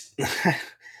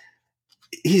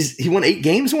 He won 8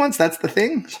 games once. That's the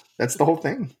thing. That's the whole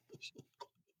thing.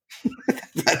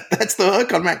 That's the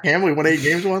hook on Matt Campbell. He won 8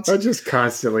 games once.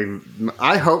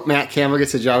 I hope Matt Campbell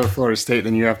gets a job at Florida State.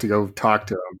 Then you have to go talk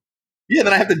to him. Yeah,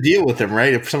 then I have to deal with him,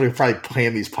 right? If somebody will probably play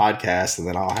in these podcasts, and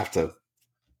then I'll have to,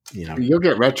 You'll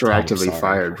get retroactively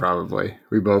fired, probably.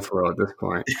 We both will at this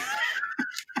point.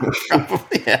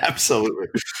 Probably, yeah, absolutely.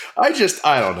 I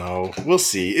don't know. We'll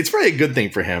see. It's probably a good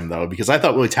thing for him, though, because I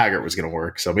thought Willie Taggart was going to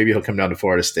work. So maybe he'll come down to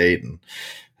Florida State and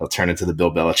he'll turn into the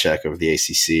Bill Belichick of the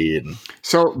ACC. And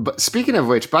so, but speaking of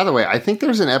which, by the way, I think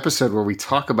there's an episode where we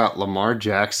talk about Lamar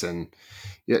Jackson,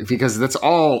 because that's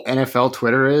all NFL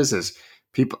Twitter is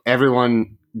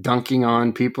everyone dunking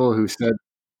on people who said,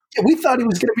 we thought he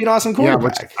was going to be an awesome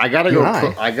quarterback. I gotta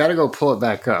go pull it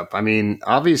back up.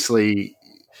 Obviously,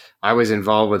 I was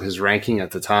involved with his ranking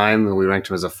at the time, and we ranked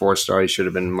him as a 4-star. He should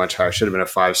have been much higher. Should have been a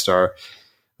 5-star.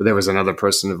 But there was another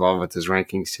person involved with his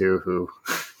rankings too, who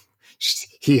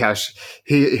he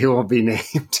won't be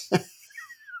named.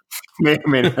 may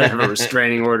not have a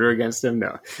restraining order against him.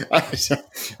 No,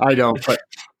 I don't. But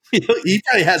he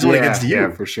probably has one against you.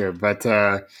 Yeah, for sure. But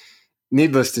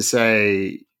needless to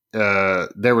say,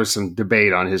 there was some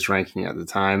debate on his ranking at the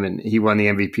time, and he won the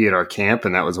MVP at our camp,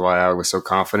 and that was why I was so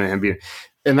confident in him being.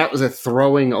 And that was a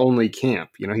throwing only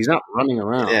camp. He's not running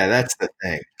around. Yeah, that's the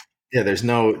thing. Yeah,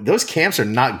 those camps are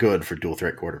not good for dual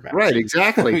threat quarterbacks. Right,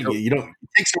 exactly.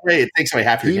 It takes away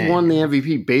half your game. He won the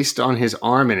MVP based on his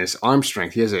arm and his arm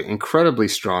strength. He has an incredibly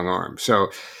strong arm. So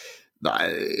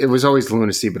it was always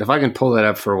lunacy. But if I can pull that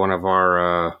up for one of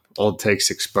our old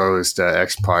takes exposed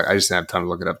X-Pod, I just didn't have time to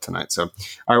look it up tonight. So,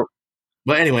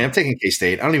 but anyway, I'm taking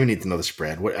K-State. I don't even need to know the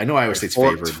spread. I know Iowa State's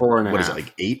favored. 4.5. What is it,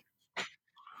 8?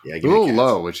 Yeah, a little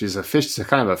low, which is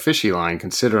kind of a fishy line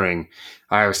considering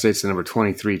Iowa State's the number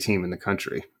 23 team in the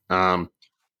country. And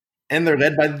they're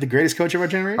led by the greatest coach of our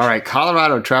generation. All right,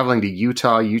 Colorado traveling to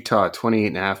Utah. Utah,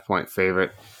 28.5-point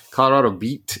favorite. Colorado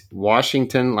beat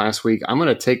Washington last week. I'm going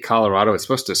to take Colorado. It's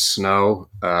supposed to snow.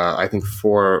 I think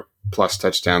 4+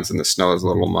 touchdowns in the snow is a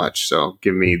little much. So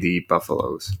give me the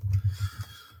Buffaloes.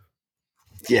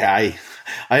 Yeah,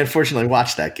 I unfortunately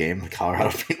watched that game. Colorado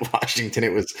beat Washington.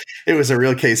 It was a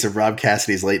real case of Rob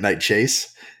Cassidy's late night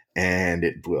chase, and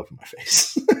it blew up in my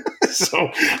face.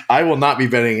 So I will not be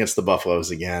betting against the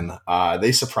Buffaloes again.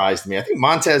 They surprised me. I think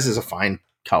Montez is a fine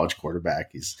college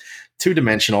quarterback. He's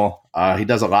 2-dimensional. He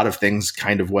does a lot of things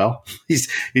kind of well. He's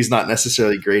not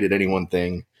necessarily great at any one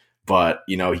thing, but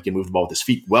he can move the ball with his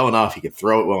feet well enough. He can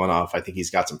throw it well enough. I think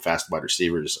he's got some fast wide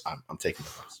receivers. I'm taking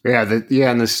those.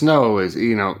 Yeah, and the snow is,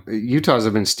 Utah's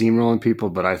have been steamrolling people,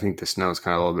 but I think the snow is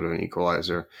kind of a little bit of an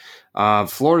equalizer.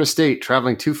 Florida State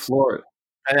traveling to Florida.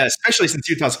 Especially since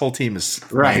Utah's whole team is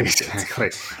right. Exactly.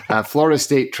 Florida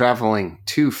State traveling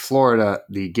to Florida.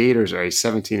 The Gators are a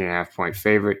 17.5-point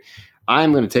favorite.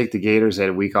 I'm going to take the Gators. They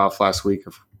had a week off last week,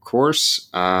 of course.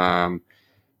 And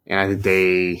I think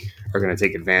they are going to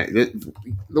take advantage.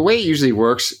 The way it usually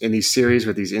works in these series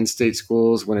with these in-state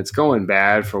schools, when it's going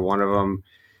bad for one of them,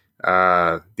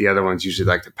 the other ones usually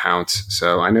like to pounce.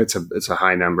 So I know it's a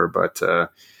high number, but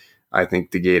I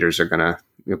think the Gators are going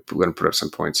to put up some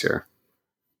points here.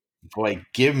 Boy,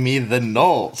 give me the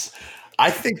Noles. I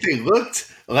think they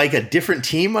looked like a different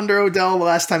team under Odell the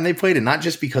last time they played, and not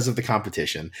just because of the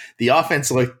competition. The offense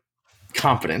looked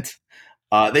competent.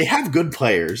 They have good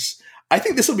players. I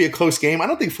think this will be a close game. I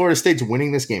don't think Florida State's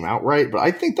winning this game outright, but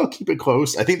I think they'll keep it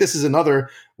close. I think this is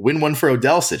another win one for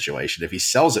Odell situation if he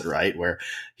sells it right, where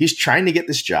he's trying to get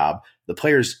this job. The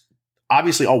players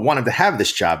obviously all want him to have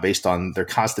this job based on their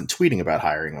constant tweeting about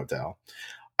hiring Odell.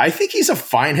 I think he's a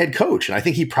fine head coach, and I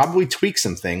think he probably tweaked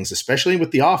some things, especially with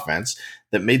the offense,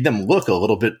 that made them look a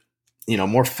little bit,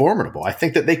 more formidable. I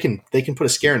think that they can put a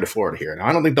scare into Florida here. Now,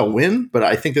 I don't think they'll win, but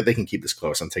I think that they can keep this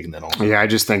close. I'm taking that on. Yeah, I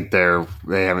just think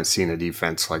they haven't seen a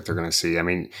defense like they're going to see. I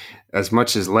mean, as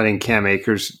much as letting Cam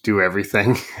Akers do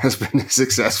everything has been a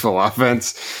successful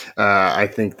offense, I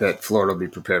think that Florida will be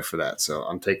prepared for that. So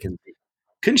I'm taking.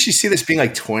 Couldn't you see this being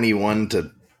like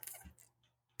 21-15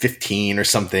 or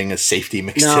something, a safety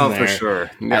mixed in there? No, for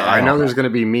sure. No, I know there's going to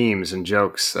be memes and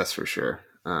jokes, that's for sure,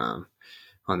 on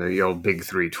the old Big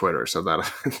Three Twitter, so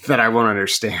that I won't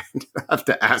understand. I have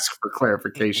to ask for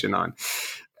clarification on.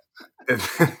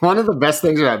 One of the best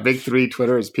things about Big Three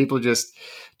Twitter is people just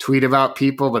tweet about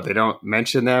people, but they don't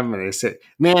mention them, and they say,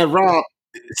 "Man, Rob."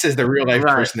 It says their real life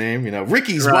first name.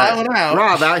 Ricky's wilding out.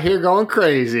 Rob out here going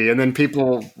crazy, and then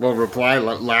people will reply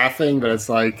laughing, but it's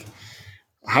like,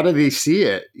 how do they see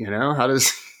it? How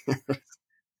does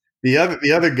the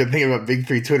other good thing about Big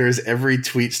Three Twitter is every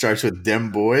tweet starts with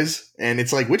 "dem boys," and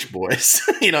it's like, which boys?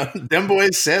 Dem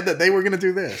boys said that they were going to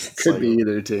do this. It's could be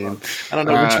either team. I don't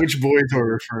know which boys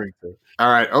we're referring to. All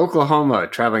right, Oklahoma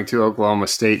traveling to Oklahoma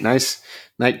State. Nice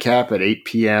nightcap at 8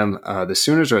 p.m. The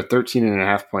Sooners are a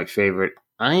 13.5-point favorite.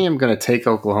 I am going to take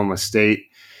Oklahoma State,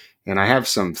 and I have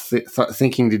some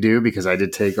thinking to do because I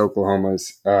did take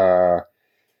Oklahoma's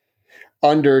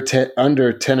under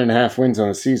 10.5 wins on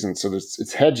the season. So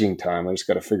it's hedging time. I just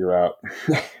got to figure out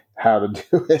how to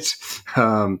do it.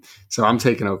 So I'm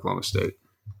taking Oklahoma State.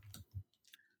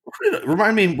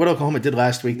 Remind me what Oklahoma did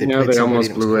last week. They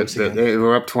almost blew it. They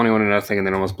were up 21-0 and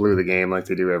then almost blew the game like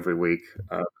they do every week.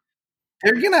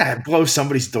 They're going to blow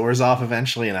somebody's doors off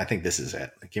eventually, and I think this is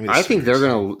it. I think they're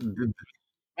going to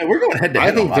 – we're going head to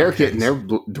head. I think they're getting their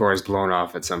doors blown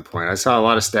off at some point. I saw a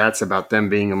lot of stats about them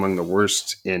being among the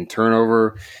worst in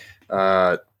turnover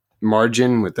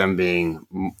margin, with them being,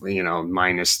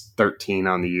 minus 13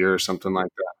 on the year or something like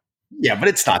that. Yeah, but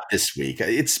it's not this week.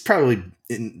 It's probably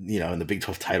in the Big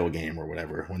 12 title game or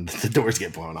whatever when the doors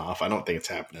get blown off. I don't think it's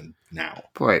happening now.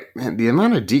 Boy, man, the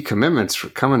amount of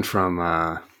decommitments coming from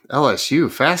LSU,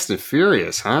 fast and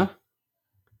furious, huh?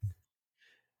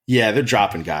 Yeah, they're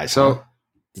dropping guys. So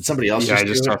did somebody else? Yeah, I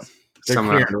just saw they're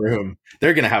clearing the room.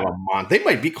 They're going to have a month. They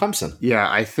might beat Clemson. Yeah,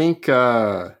 I think.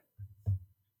 I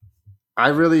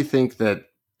really think that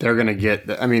they're going to get.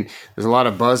 There's a lot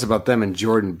of buzz about them and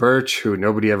Jordan Birch, who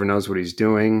nobody ever knows what he's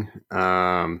doing.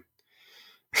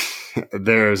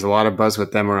 There's a lot of buzz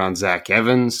with them around Zach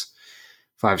Evans,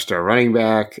 5-star running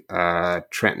back,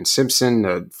 Trenton Simpson,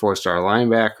 a 4-star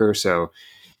linebacker. So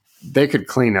they could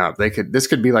clean up. This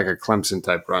could be like a Clemson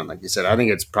type run, like you said. I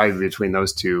think it's probably between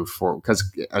those two, because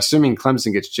assuming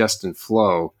Clemson gets Justin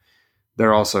Flo,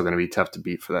 they're also going to be tough to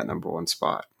beat for that number 1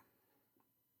 spot.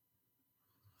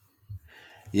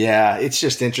 Yeah, it's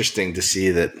just interesting to see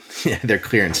that they're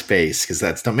clearing space, because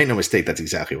don't make no mistake, that's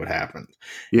exactly what happened.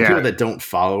 Yeah. People that don't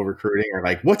follow recruiting are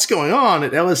like, what's going on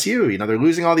at LSU? They're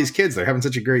losing all these kids. They're having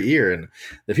such a great year. And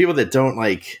the people that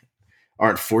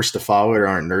aren't forced to follow it or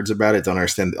aren't nerds about it don't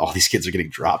understand that all these kids are getting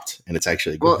dropped, and it's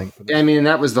actually a good thing for them.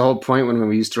 That was the whole point when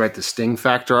we used to write the Sting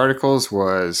Factor articles,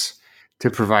 was to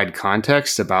provide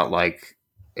context about like,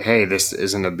 hey, this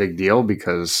isn't a big deal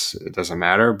because it doesn't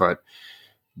matter, but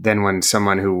then when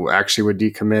someone who actually would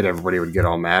decommit, everybody would get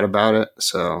all mad about it.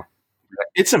 So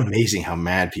it's amazing how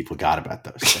mad people got about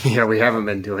those. Yeah, we haven't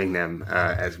been doing them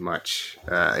as much,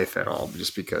 if at all,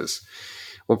 just because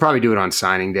we'll probably do it on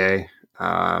signing day.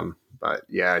 But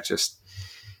yeah,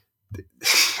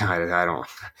 I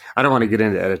don't want to get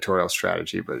into editorial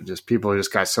strategy, but just people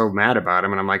just got so mad about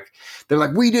him, and I'm like, they're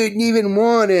like, we didn't even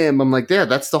want him. I'm like, yeah,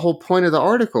 that's the whole point of the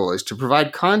article, is to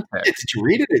provide context. Did you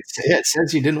read it? It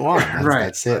says you didn't want him. Right.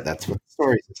 That's it. That's what the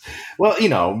story is. Well,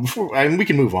 we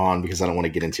can move on because I don't want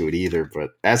to get into it either.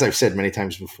 But as I've said many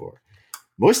times before,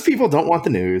 most people don't want the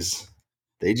news.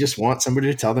 They just want somebody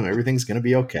to tell them everything's going to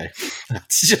be okay.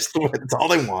 That's all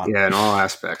they want. Yeah, in all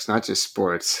aspects, not just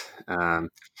sports.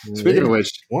 Speaking of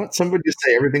which, want somebody to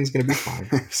say everything's going to be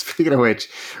fine. Speaking of which,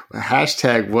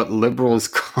 hashtag what liberals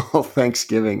call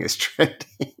Thanksgiving is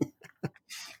trending.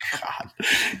 God,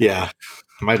 yeah,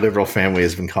 my liberal family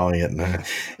has been calling it.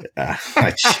 I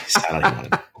don't even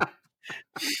want to.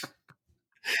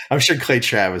 I'm sure Clay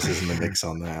Travis is in the mix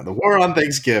on that. The war on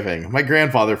Thanksgiving. My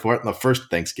grandfather fought in the first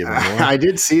Thanksgiving war. I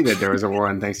did see that there was a war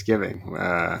on Thanksgiving.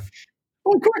 Well,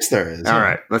 of course there is. All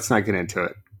right, let's not get into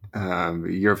it.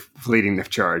 You're leading the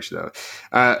charge, though.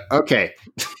 Okay.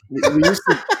 I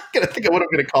gotta think of what I'm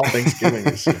going to call Thanksgiving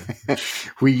this year.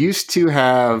 We used to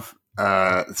have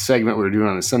a segment we were doing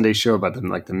on the Sunday show about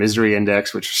the misery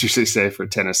index, which we usually say for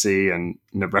Tennessee and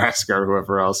Nebraska or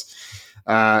whoever else.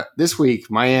 This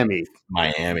week, Miami.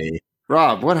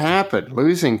 Rob, what happened?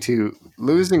 Losing to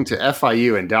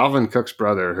FIU and Dalvin Cook's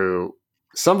brother, who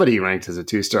somebody ranked as a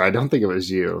 2-star. I don't think it was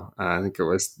you. I think it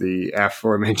was the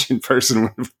aforementioned person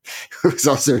who was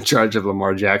also in charge of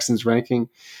Lamar Jackson's ranking.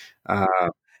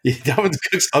 Dalvin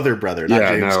Cook's other brother. Not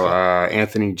James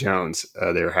Anthony Jones.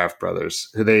 They were half brothers.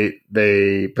 But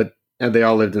they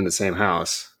all lived in the same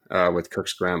house with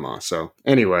Cook's grandma. So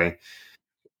anyway.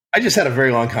 I just had a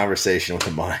very long conversation with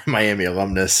a Miami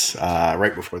alumnus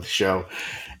right before the show.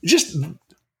 Just the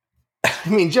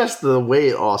way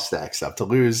it all stacks up to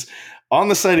lose on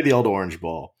the site of the old Orange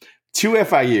Bowl to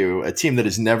FIU, a team that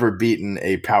has never beaten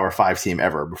a Power 5 team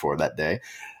ever before that day,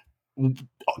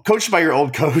 coached by your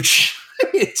old coach.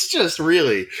 It's just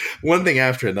really one thing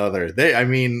after another.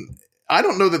 I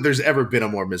don't know that there's ever been a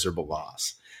more miserable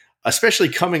loss, especially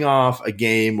coming off a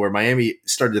game where Miami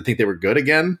started to think they were good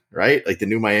again, right? Like the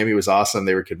new Miami was awesome.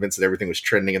 They were convinced that everything was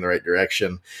trending in the right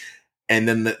direction. And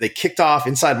then they kicked off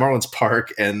inside Marlins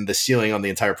Park and the ceiling on the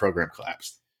entire program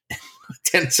collapsed.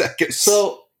 10 seconds.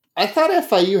 So I thought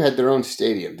FIU had their own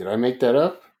stadium. Did I make that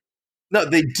up? No,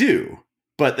 they do.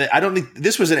 But I don't think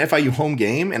this was an FIU home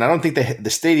game, and I don't think the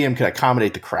stadium could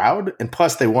accommodate the crowd. And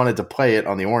plus, they wanted to play it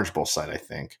on the Orange Bowl side, I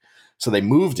think. So they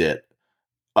moved it,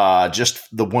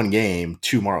 just the one game,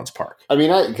 to Marlins Park. I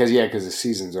mean, because the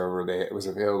season's over, it was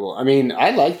available. I mean, I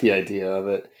like the idea of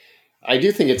it. I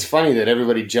do think it's funny that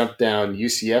everybody jumped down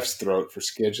UCF's throat for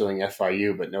scheduling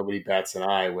FIU, but nobody bats an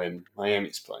eye when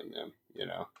Miami's playing them, you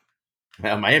know?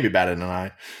 Well, Miami batted an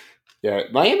eye. Yeah,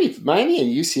 Miami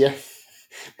and UCF.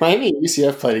 Miami and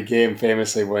UCF played a game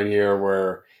famously one year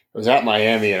where it was at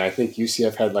Miami, and I think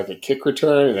UCF had like a kick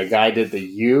return, and a guy did the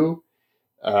U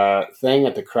thing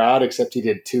at the crowd, except he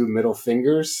did 2 middle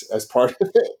fingers as part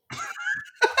of it.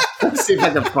 Let's see if I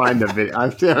can find a video. I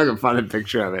see if I can find a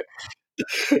picture of it.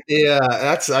 Yeah,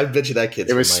 I bet you that kid's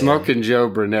It was Smoking Joe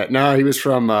Burnett. No, he was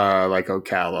from like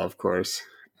Ocala, of course.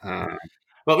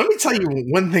 Well, let me tell you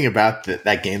one thing about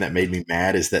that game that made me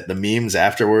mad is that the memes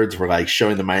afterwards were like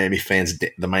showing the Miami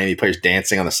players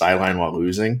dancing on the sideline while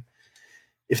losing.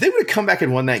 If they would have come back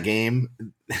and won that game,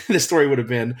 the story would have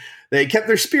been they kept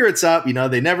their spirits up. You know,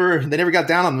 they never got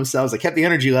down on themselves. They kept the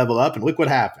energy level up, and look what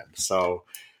happened. So,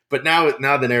 but now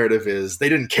the narrative is they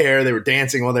didn't care. They were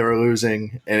dancing while they were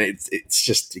losing, and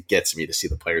it gets me to see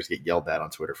the players get yelled at on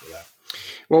Twitter for that.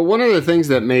 Well, one of the things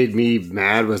that made me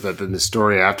mad was that the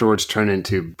story afterwards turned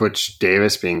into Butch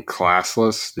Davis being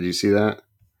classless. Did you see that?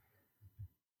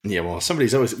 Yeah, well,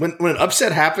 somebody's always when an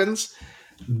upset happens,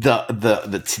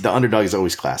 the underdog is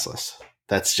always classless.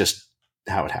 That's just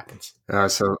how it happens.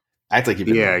 So act like you've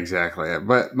been exactly.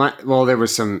 But there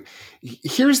was some.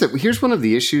 Here's one of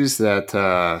the issues that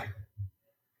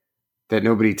that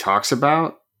nobody talks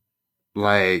about,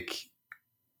 like.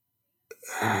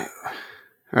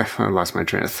 I lost my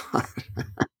train of thought.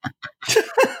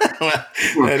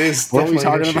 That is what are we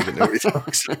talking about?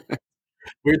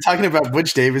 We were talking about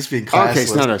Butch Davis being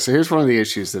classless. Okay, so here's one of the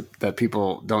issues that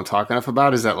people don't talk enough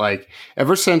about is that, like,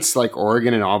 ever since like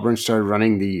Oregon and Auburn started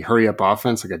running the hurry up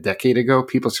offense like a decade ago,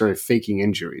 people started faking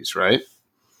injuries, right?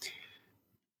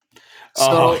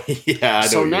 So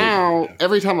now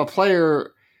every time a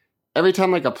player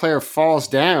falls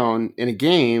down in a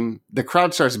game, the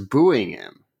crowd starts booing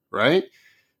him, right?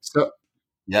 So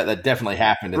yeah, that definitely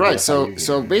happened. Right.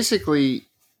 So basically,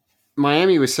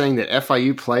 Miami was saying that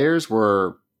FIU players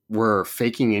were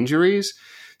faking injuries.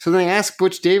 So then they asked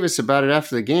Butch Davis about it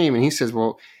after the game, and he says,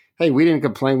 "Well, hey, we didn't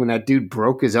complain when that dude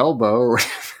broke his elbow or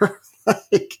whatever."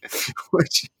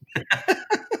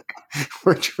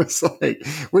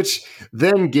 which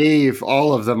then gave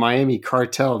all of the Miami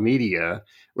cartel media.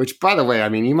 Which, by the way, I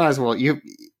mean, you might as well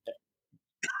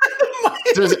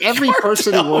Does every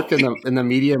person who work in the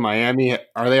media in Miami,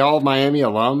 are they all Miami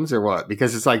alums or what?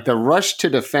 Because it's like the rush to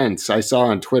defense I saw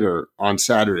on Twitter on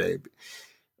Saturday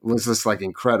was just like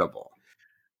incredible.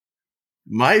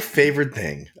 My favorite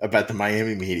thing about the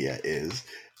Miami media is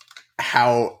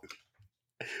how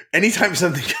anytime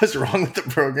something goes wrong with the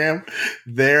program,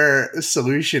 their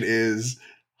solution is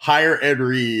hire Ed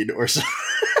Reed or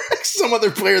some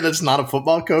other player that's not a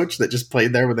football coach that just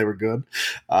played there when they were good.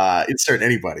 Insert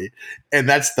anybody. And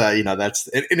and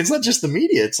it's not just the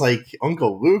media. It's like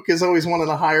Uncle Luke is always wanting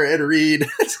to hire Ed Reed.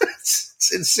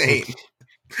 It's insane.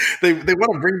 They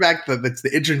want to bring back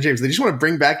the Adrian James. They just want to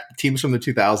bring back teams from the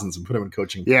 2000s and put them in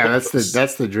coaching. Yeah, that's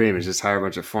the dream, is just hire a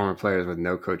bunch of former players with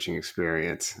no coaching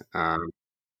experience.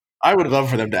 I would love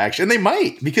for them to actually, and they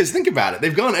might, because think about it.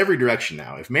 They've gone every direction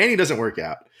now. If Manny doesn't work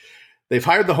out, they've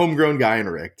hired the homegrown guy in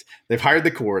Richt. They've hired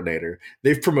the coordinator.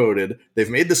 They've promoted. They've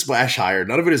made the splash hire.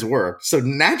 None of it has worked. So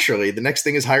naturally, the next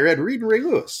thing is hire Ed Reed and Ray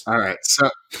Lewis. All right. So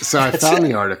I found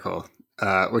the article,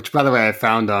 which, by the way, I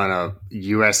found on a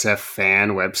USF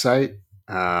fan website.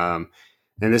 And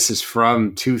this is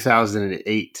from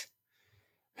 2008.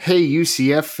 Hey,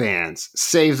 UCF fans,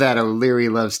 save that O'Leary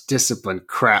loves discipline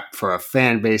crap for a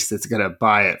fan base that's going to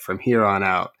buy it from here on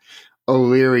out.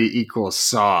 O'Leary equals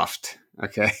soft.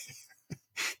 Okay.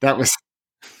 That was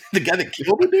the guy that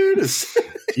killed the dude.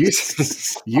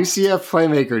 UCF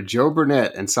playmaker Joe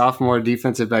Burnett and sophomore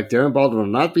defensive back Darren Baldwin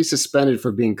will not be suspended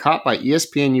for being caught by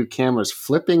ESPNU cameras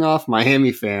flipping off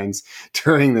Miami fans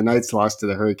during the night's loss to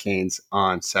the Hurricanes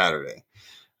on Saturday.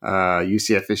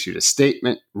 UCF issued a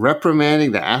statement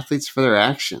reprimanding the athletes for their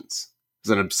actions.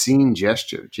 was an obscene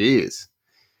gesture. Jeez.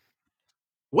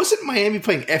 Wasn't Miami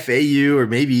playing FAU, or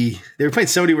maybe they were playing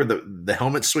somebody where the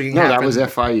helmet swinging? No, happened? that was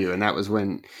FIU, and that was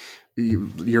when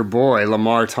your boy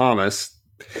Lamar Thomas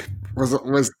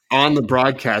was on the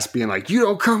broadcast being like, "You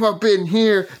don't come up in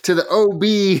here to the OB,"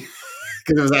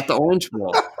 because it was at the Orange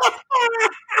Bowl.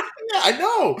 Yeah, I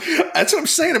know. That's what I'm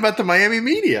saying about the Miami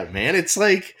media, man. It's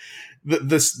like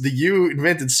the U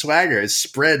invented swagger is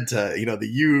spread to, the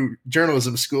U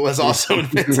journalism school has also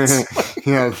invented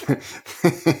swagger.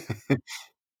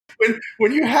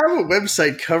 When you have a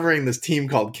website covering this team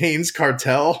called Canes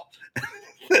Cartel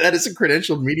that is a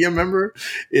credentialed media member,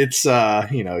 it's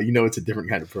it's a different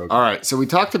kind of program. All right, so we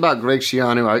talked about Greg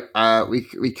Schiano.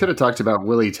 We could have talked about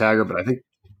Willie Taggart, but I think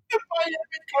the Miami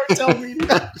Cartel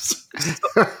media.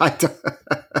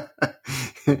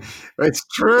 It's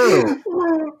true.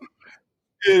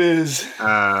 It is.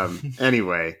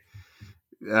 Anyway,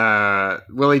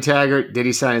 Willie Taggart, did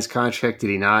he sign his contract?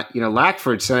 Did he not?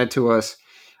 Lackford sent it to us.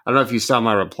 I don't know if you saw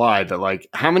my reply, but like,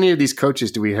 how many of these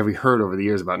coaches have we heard over the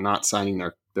years about not signing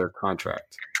their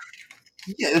contract?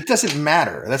 Yeah, it doesn't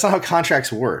matter. That's not how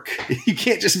contracts work. You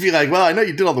can't just be like, well, I know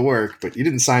you did all the work, but you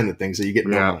didn't sign the thing, so you get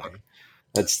no money.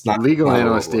 That's not legal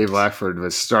analyst Dave Lackford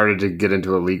was started to get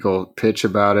into a legal pitch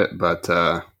about it, but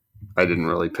I didn't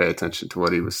really pay attention to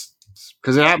what he was,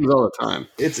 because it happens all the time.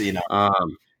 It's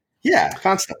yeah,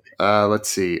 constantly. Let's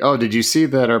see. Oh, did you see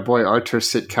that our boy Artur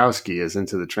Sitkowski is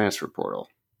into the transfer portal?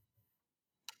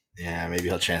 Yeah, maybe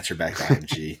he'll transfer back to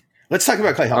IMG. Let's talk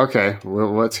about Clay Helton. Okay,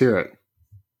 well, let's hear it.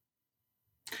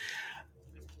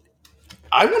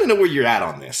 I want to know where you're at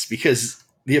on this, because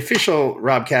the official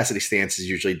Rob Cassidy stance is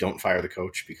usually don't fire the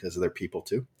coach because of their people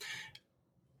too.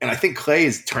 And I think Clay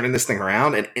is turning this thing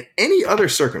around. And in any other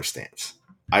circumstance,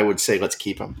 I would say let's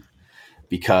keep him,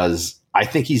 because I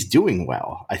think he's doing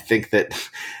well. I think that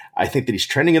he's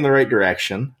trending in the right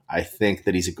direction. I think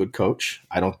that he's a good coach.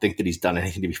 I don't think that he's done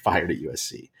anything to be fired at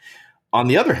USC. On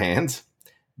the other hand,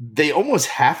 they almost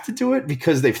have to do it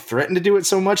because they've threatened to do it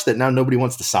so much that now nobody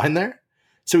wants to sign there.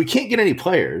 So we can't get any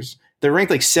players. They're ranked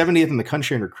like 70th in the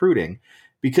country in recruiting,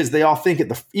 because they all think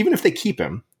even if they keep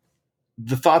him,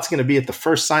 the thought's going to be at the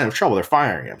first sign of trouble, they're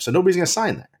firing him. So nobody's going to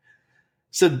sign there.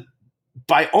 So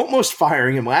by almost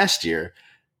firing him last year,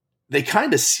 they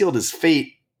kind of sealed his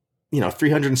fate,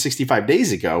 365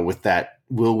 days ago with that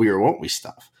will we or won't we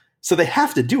stuff. So they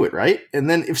have to do it, right? And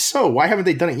then if so, why haven't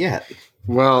they done it yet?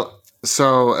 Well,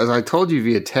 so as I told you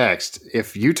via text,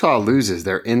 if Utah loses,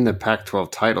 they're in the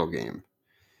Pac-12 title game.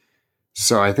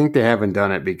 So I think they haven't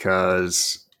done it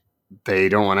because they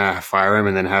don't want to fire him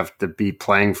and then have to be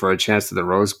playing for a chance to the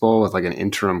Rose Bowl with like an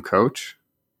interim coach.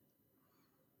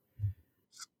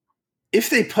 If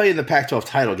they play in the Pac-12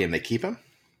 title game, they keep him?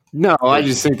 No, I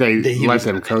just think they let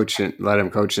him coach in it, and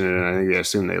I think they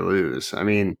assume they lose. I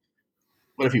mean,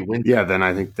 what if he wins? Yeah, then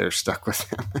I think they're stuck with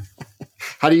him.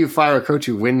 How do you fire a coach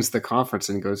who wins the conference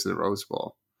and goes to the Rose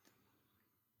Bowl?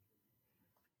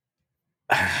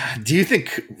 Do you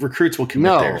think recruits will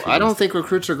commit there? No, I don't think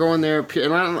recruits are going there. You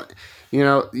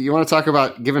want to talk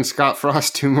about giving Scott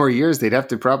Frost 2 more years? They'd have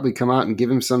to probably come out and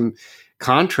give him some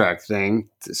contract thing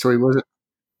so he wasn't.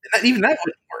 Even that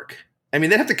wouldn't work. I mean,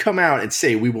 they'd have to come out and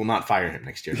say, we will not fire him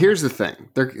next year. Here's the thing.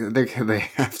 They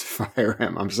have to fire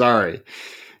him. I'm sorry.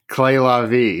 Clay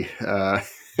Lavie.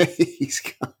 He's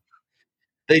gone.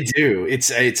 They do.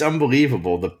 It's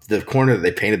unbelievable, the corner that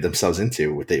they painted themselves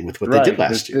into with what they did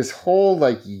last year. This whole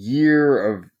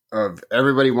year of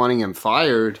everybody wanting him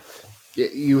fired,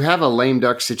 you have a lame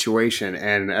duck situation.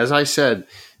 And as I said,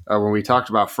 when we talked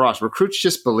about Frost, recruits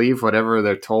just believe whatever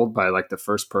they're told by the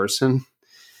first person.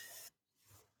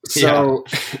 So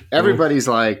everybody's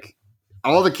like,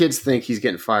 all the kids think he's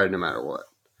getting fired no matter what.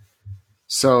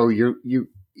 So you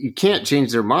can't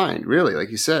change their mind, really,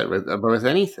 like you said, with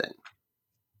anything.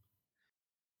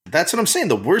 That's what I'm saying.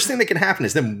 The worst thing that can happen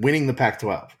is them winning the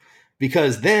Pac-12,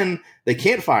 because then they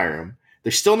can't fire him.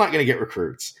 They're still not going to get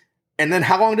recruits. And then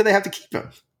how long do they have to keep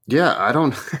him? Yeah, I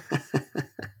don't.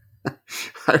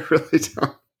 I really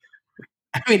don't.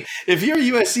 I mean, if you're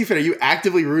a USC fan, are you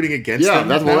actively rooting against them?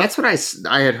 That's what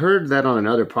I had heard that on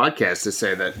another podcast to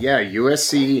say that,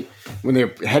 USC, when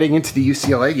they're heading into the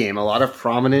UCLA game, a lot of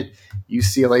prominent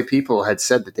UCLA people had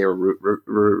said that they were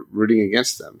rooting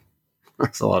against them.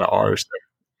 That's a lot of R's there.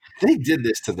 They did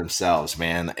this to themselves,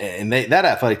 man. And that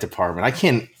athletic department,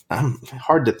 I'm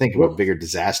hard to think of a bigger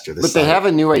disaster. But they have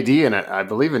a new idea and I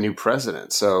believe a new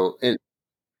president. So,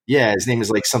 his name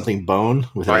is something Bone.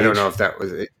 I don't know if that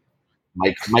was it.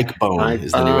 Mike Bone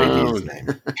is the new AD's name.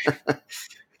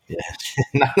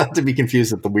 Not to be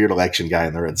confused with the weird election guy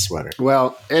in the red sweater.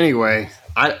 Well, anyway,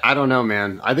 I don't know,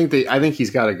 man. I think he's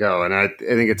got to go, and I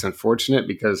think it's unfortunate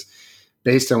because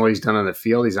based on what he's done on the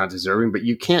field, he's not deserving. But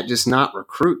you can't just not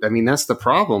recruit. I mean, that's the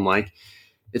problem. Like,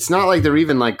 it's not like they're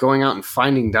even like going out and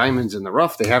finding diamonds in the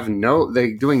rough.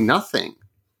 They're doing nothing.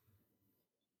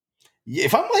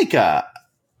 If I'm like a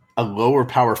lower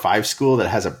Power 5 school that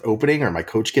has an opening, or my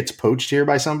coach gets poached here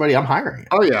by somebody, I'm hiring him.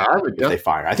 Oh yeah, I would. If they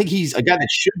fire, I think he's a guy that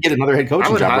should get another head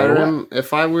coaching job. I would hire him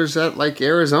if I was at like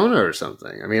Arizona or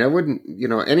something. I mean, I wouldn't.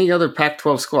 Any other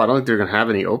Pac-12 school. I don't think they're going to have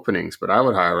any openings, but I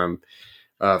would hire him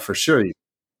for sure.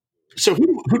 So who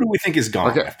do we think is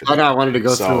gone? Okay. After that? I wanted to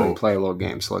go through and play a little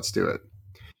game, so let's do it.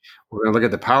 We're going to look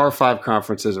at the Power 5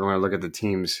 conferences, and we're going to look at the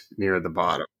teams near the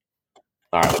bottom.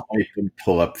 All right, let me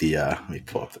pull up the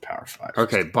Power 5.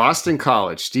 Okay, Boston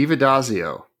College, Steve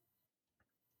Adazio.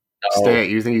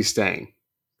 You think he's staying?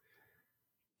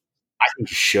 I think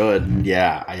he should.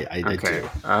 Yeah, I did too.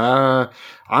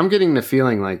 I'm getting the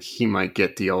feeling like he might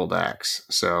get the old axe.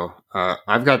 So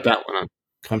I've got that one on.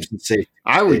 Clemson safe.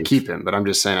 I would keep him, but I'm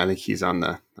just saying I think he's on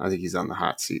the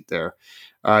hot seat there.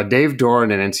 Dave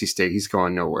Doran at NC State, he's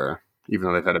going nowhere, even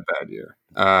though they've had a bad year.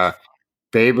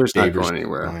 Baber's not going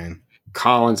anywhere. Fine.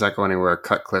 Collins not going anywhere.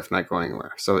 Cutcliffe not going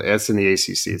anywhere. So it's in the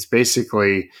ACC. It's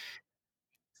basically.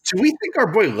 Do we think our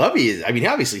boy Lovey is? I mean, he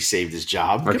obviously saved his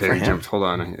job. Okay, hold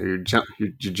on. You're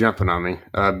jumping on me.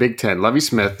 Big Ten. Lovey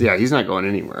Smith. Yeah, he's not going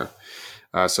anywhere.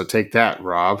 So take that,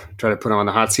 Rob. Try to put him on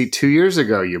the hot seat 2 years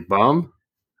ago. You bum.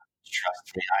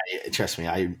 Trust me.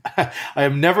 I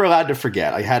am never allowed to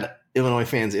forget. I had Illinois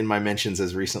fans in my mentions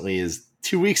as recently as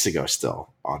 2 weeks ago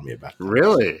still on me about that.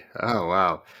 Really? Oh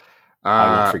wow.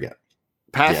 I won't forget.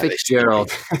 Pat Fitzgerald.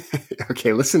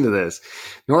 Okay, listen to this.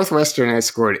 Northwestern has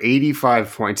scored 85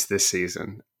 points this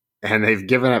season, and they've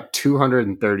given up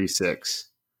 236.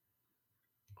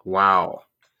 Wow.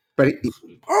 But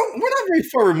we're not very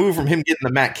far removed from him getting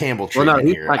the Matt Campbell treatment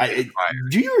here.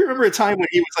 Do you remember a time when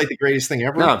he was like the greatest thing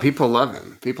ever? No, people love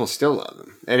him. People still love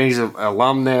him. And he's an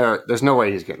alum there. There's no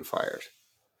way he's getting fired.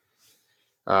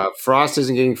 Frost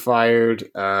isn't getting fired.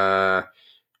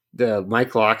 The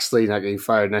Mike Loxley not getting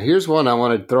fired. Now, here's one I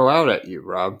want to throw out at you,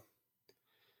 Rob.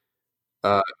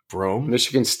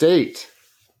 Michigan State.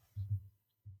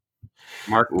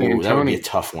 Mark D'Antoni. That would be a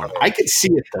tough one. I could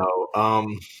see it, though.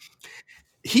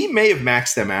 He may have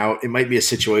maxed them out. It might be a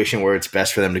situation where it's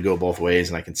best for them to go both ways,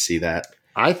 and I can see that.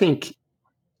 I think.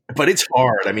 But it's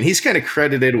hard. I mean, he's kind of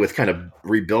credited with kind of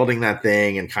rebuilding that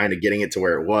thing and kind of getting it to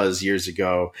where it was years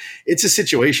ago. It's a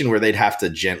situation where they'd have to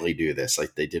gently do this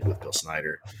like they did with Bill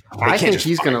Snyder. I think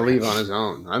he's going to leave on his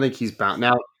own. I think he's bound.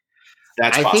 Now,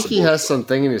 I think he has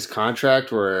something in his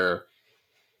contract where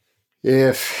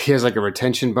if he has like a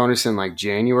retention bonus in like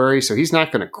January, so he's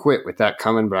not going to quit with that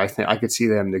coming, but I think I could see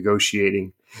them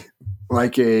negotiating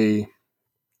like he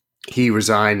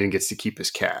resigned and gets to keep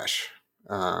his cash.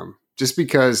 Just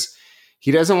because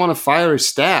he doesn't want to fire his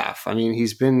staff. I mean,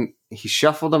 he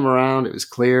shuffled them around. It was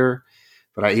clear,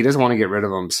 but he doesn't want to get rid of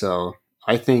them. So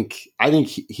I think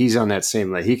he's on that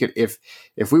same level. He could,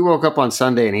 if we woke up on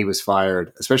Sunday and he was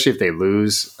fired, especially if they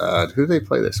lose, who do they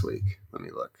play this week? Let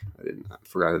me look. I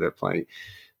forgot who they're playing.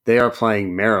 They are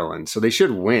playing Maryland. So they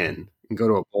should win and go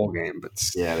to a bowl game, but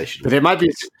yeah, they should. But it might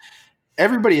be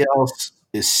everybody else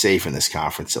is safe in this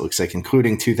conference, it looks like,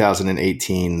 including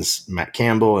 2018's Matt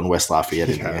Campbell and West Lafayette,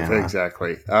 Indiana.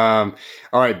 Exactly. All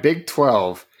right, Big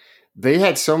 12. They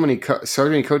had so many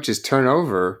coaches turn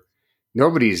over.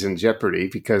 Nobody's in jeopardy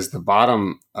because the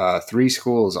bottom three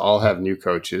schools all have new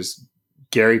coaches.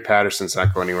 Gary Patterson's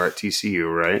not going anywhere at TCU,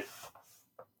 right?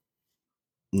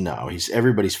 No,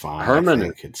 everybody's fine.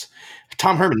 Herman,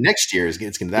 Tom Herman next year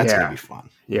going to be fun.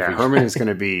 Yeah, Herman is going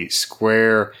to be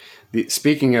square.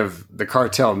 Speaking of the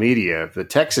cartel media, the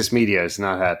Texas media is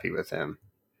not happy with him.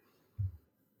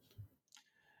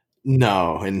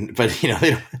 No, but they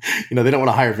don't want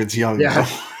to hire Vince Young. Yeah,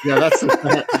 that's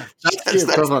the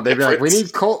equivalent. They'd be like, "We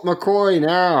need Colt McCoy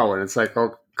now," and it's like,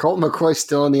 "Oh, Colt McCoy's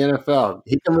still in the NFL.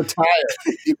 He can retire.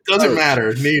 It doesn't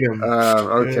matter. Need him."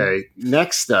 Okay,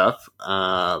 next up,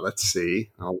 let's see.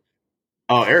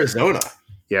 Arizona.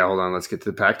 Yeah, hold on. Let's get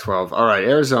to the Pac-12. All right,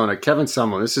 Arizona. Kevin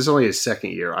Sumlin. This is only his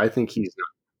second year. I think he's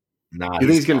not. You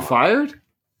think he's getting fired?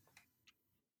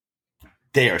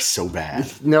 They are so bad.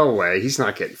 No way. He's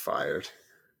not getting fired.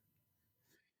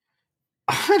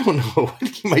 I don't know.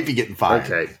 He might be getting fired.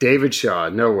 Okay. David Shaw.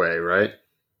 No way, right?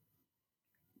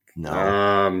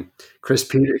 No. Chris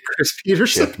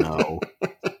Peterson. Chip, no.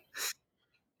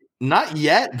 Not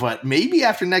yet, but maybe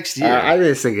after next year. I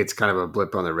just think it's kind of a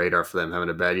blip on the radar for them having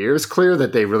a bad year. It was clear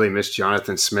that they really missed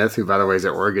Jonathan Smith, who, by the way, is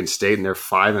at Oregon State, and they're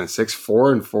 5-6,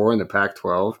 4-4 in the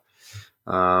Pac-12.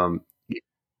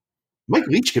 Mike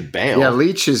Leach could bail. Yeah,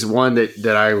 Leach is one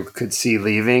that I could see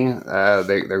leaving.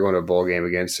 They're going to a bowl game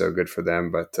again, so good for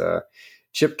them. But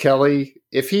Chip Kelly,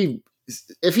 if he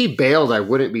bailed, I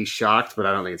wouldn't be shocked, but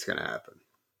I don't think it's going to happen.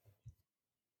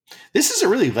 This is a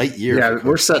really light year. Yeah,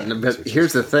 we're setting. But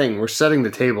here's the thing: we're setting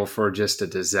the table for just a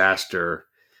disaster.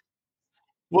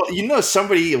 Well,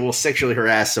 somebody will sexually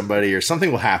harass somebody, or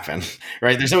something will happen,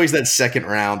 right? There's always that second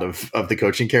round of the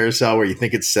coaching carousel where you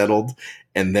think it's settled,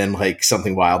 and then like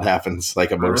something wild happens,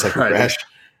 like a motorcycle crash.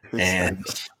 And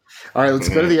all right, let's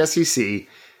go to the SEC.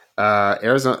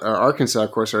 Arkansas,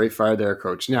 of course, already fired their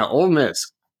coach. Now, Ole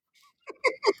Miss.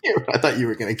 I thought you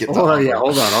were going to get. Hold on,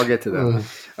 I'll get to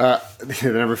that.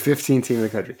 The number 15 team in the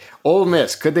country. Ole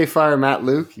Miss, could they fire Matt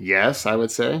Luke? Yes, I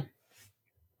would say.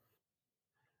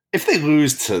 If they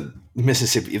lose to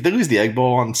Mississippi, if they lose the Egg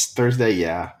Bowl on Thursday,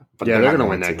 yeah. But they're going to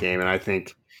win that game, and I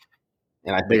think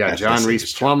they got John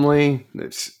Reese Plumlee,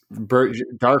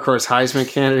 dark horse Heisman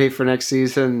candidate for next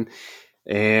season,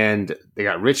 and they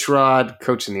got Rich Rod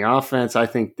coaching the offense. I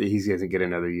think that he's going to get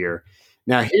another year.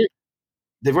 Now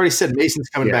they've already said Mason's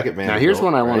coming back at Vanderbilt. Now here's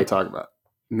one I want to talk about: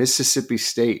 Mississippi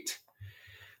State.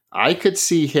 I could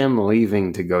see him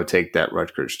leaving to go take that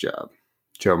Rutgers job,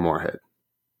 Joe Moorhead.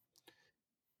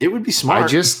 It would be smart. I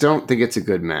just don't think it's a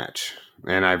good match.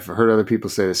 And I've heard other people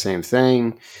say the same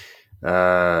thing.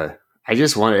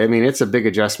 It's a big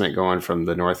adjustment going from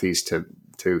the Northeast to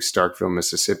Starkville,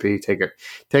 Mississippi. Take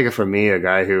it from me, a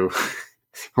guy who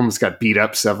almost got beat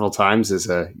up several times as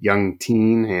a young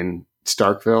teen in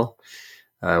Starkville,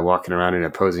 walking around in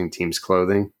opposing teams'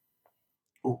 clothing.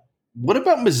 What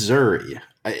about Missouri?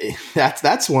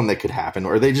 That's one that could happen.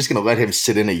 Or are they just going to let him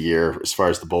sit in a year as far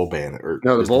as the bowl ban?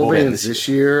 No, the bowl ban is this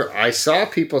year. I saw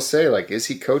people say, like, is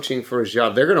he coaching for his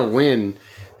job? They're going to win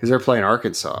because they're playing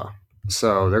Arkansas.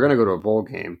 So they're going to go to a bowl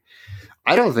game.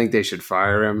 I don't think they should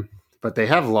fire him, but they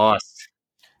have lost.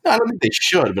 No, I don't think they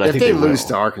should. But if they lose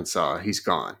to Arkansas, he's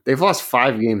gone. They've lost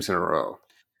 5 games in a row.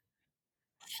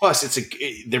 Plus,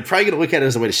 they're probably going to look at it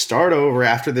as a way to start over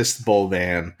after this bowl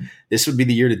ban. This would be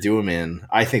the year to do him in.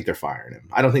 I think they're firing him.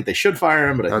 I don't think they should fire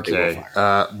him, but I think they will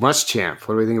fire him. Muschamp,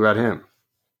 what do we think about him?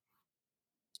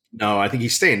 No, I think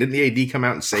he's staying. Didn't the AD come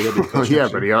out and say he'll be coach? Yeah,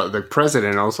 but the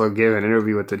president also gave an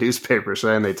interview with the newspaper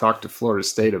saying they talked to Florida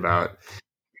State about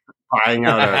buying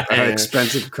out an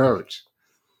expensive coach.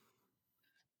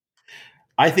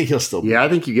 I think he'll still be. Yeah, I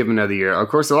think you give him another year. Of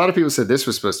course, a lot of people said this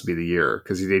was supposed to be the year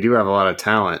because they do have a lot of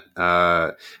talent.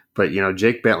 But,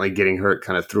 Jake Bentley getting hurt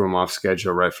kind of threw him off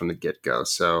schedule right from the get-go.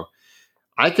 So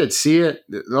I could see it.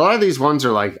 A lot of these ones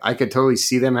are like, I could totally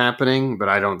see them happening, but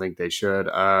I don't think they should.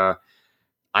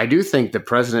 I do think the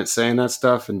president saying that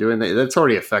stuff and doing that, that's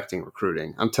already affecting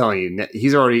recruiting. I'm telling you,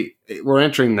 we're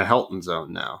entering the Helton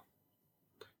zone now.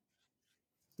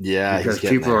 Yeah, because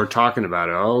people are talking about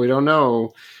it. Oh, we don't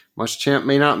know. Muschamp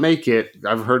may not make it.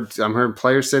 I'm heard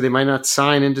players say they might not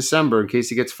sign in December in case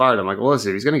he gets fired. I'm like, well,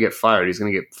 listen, if he's going to get fired, he's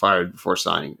going to get fired before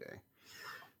signing day.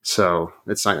 So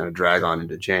it's not going to drag on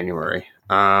into January.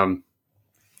 I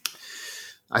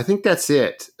think that's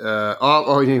it. You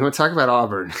want to talk about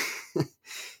Auburn?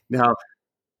 Now,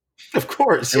 of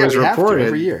course, it was reported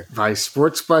every year by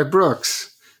Sports by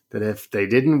Brooks that if they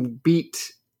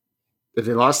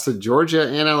lost to Georgia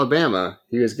and Alabama,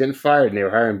 he was getting fired and they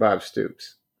were hiring Bob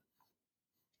Stoops.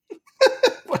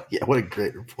 What a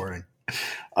great reporting.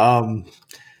 Why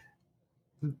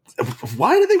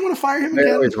do they want to fire him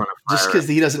again? Just because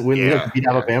he doesn't win beat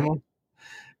Alabama?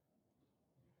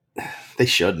 They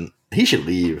shouldn't. He should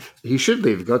leave. He should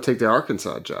leave. Go take the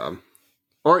Arkansas job.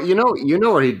 Or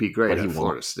where he'd be great at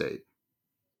Florida State.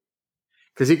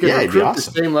 Because he could recruit the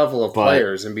same level of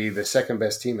players and be the second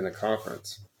best team in the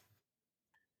conference.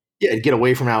 Yeah, and get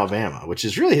away from Alabama, which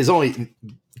is really his only.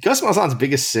 Gus Malzahn's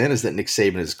biggest sin is that Nick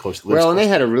Saban is close. And they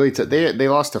had a really they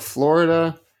lost to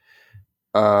Florida.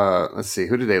 Let's see,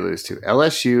 who did they lose to?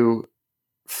 LSU,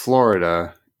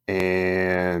 Florida,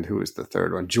 and who was the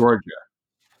third one? Georgia.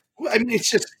 Well, I mean,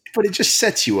 it just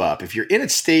sets you up if you're in a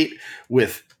state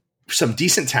with some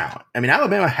decent talent. I mean,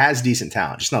 Alabama has decent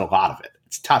talent, just not a lot of it.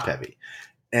 It's top heavy,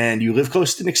 and you live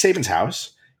close to Nick Saban's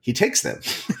house. He takes them.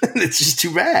 It's just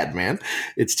too bad, man.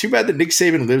 It's too bad that Nick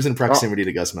Saban lives in proximity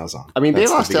to Gus Malzahn. I mean, they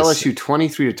lost LSU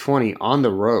 23-20 on the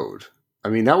road. I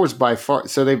mean, that was by far.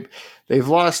 So they've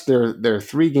lost their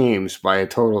 3 games by a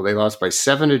total. They lost by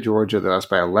 7 to Georgia. They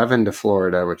lost by 11 to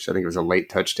Florida, which I think was a late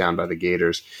touchdown by the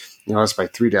Gators. They lost by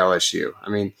 3 to LSU. I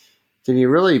mean, Can you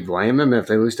really blame them if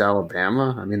they lose to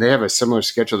Alabama? I mean, they have a similar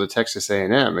schedule to Texas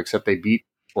A&M, except they beat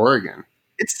Oregon.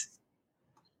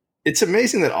 It's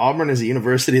amazing that Auburn is a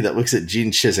university that looks at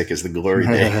Gene Chizik as the glory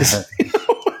days.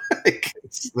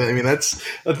 I mean, that's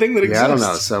a thing that exists. Yeah, I don't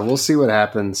know. So we'll see what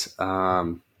happens.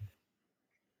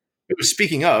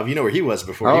 Speaking of, you know where he was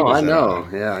before? Oh, he was I know.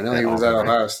 I know he was at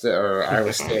Ohio State or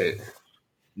Iowa State.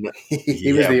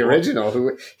 He was the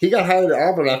original. He got hired at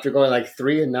Auburn after going like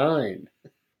 3-9.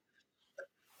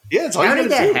 Yeah, it's how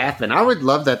did that happen? I would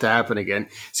love that to happen again.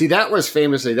 See, that was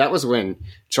when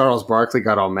Charles Barkley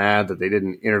got all mad that they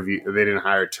didn't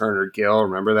hire Turner Gill.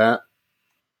 Remember that?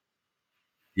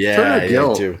 Yeah, Turner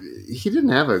Gill, he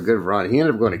didn't have a good run. He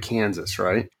ended up going to Kansas,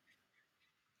 right?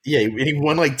 Yeah, he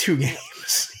won like 2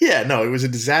 games. Yeah, no, it was a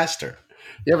disaster.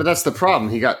 Yeah, but that's the problem.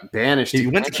 He got banished. He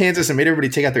went to Kansas and made everybody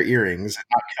take out their earrings and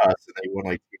not cuss, and they won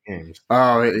like 2 games.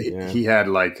 Oh, he had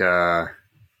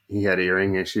he had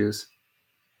earring issues.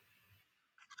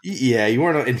 Yeah, he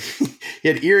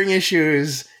had earring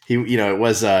issues. It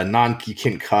was you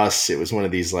can't cuss. It was one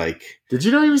of these like. Did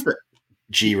you know he was the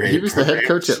G-rated? He was the head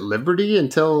coach at Liberty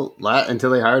until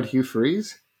they hired Hugh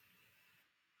Freeze.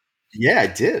 Yeah, I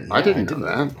did. I didn't know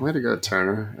that. Way to go,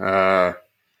 Turner.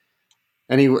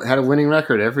 And he had a winning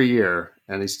record every year,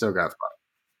 and he still got fired.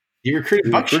 He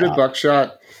recruited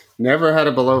Buckshot. Never had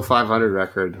a below 500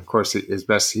 record. Of course, his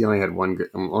best. He only had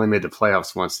only made the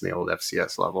playoffs once in the old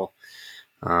FCS level.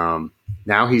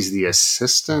 Now he's the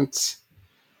assistant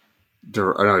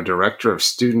director of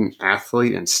student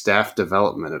athlete and staff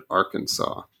development at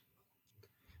Arkansas.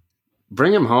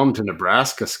 Bring him home to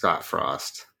Nebraska, Scott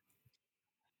Frost.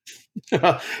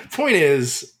 Point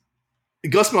is,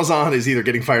 Gus Malzahn is either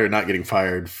getting fired or not getting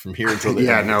fired from here until the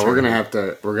yeah. No, we're gonna have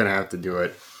to do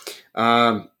it.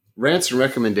 Rants and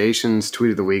recommendations.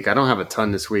 Tweet of the week. I don't have a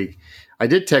ton this week. I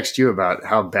did text you about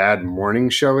how bad Morning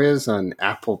Show is on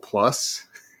Apple Plus.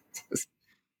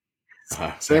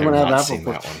 Does anyone have Apple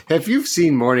Plus? If you've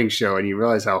seen Morning Show and you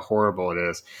realize how horrible it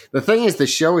is, the thing is the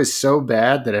show is so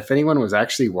bad that if anyone was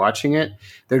actually watching it,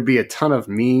 there'd be a ton of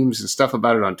memes and stuff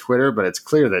about it on Twitter. But it's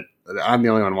clear that I'm the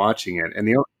only one watching it. And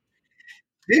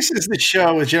this is the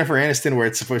show with Jennifer Aniston where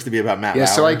it's supposed to be about Matt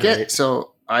Lauer.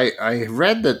 So I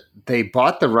read that they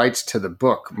bought the rights to the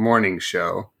book Morning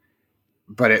Show,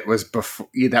 but it was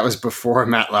before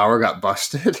Matt Lauer got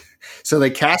busted. So they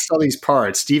cast all these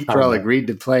parts. Steve Carell agreed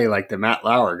to play like the Matt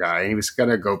Lauer guy, and he was going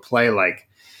to go play like,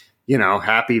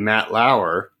 happy Matt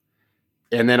Lauer.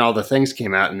 And then all the things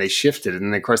came out, and they shifted,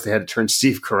 and then of course they had to turn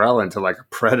Steve Carell into like a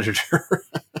predator.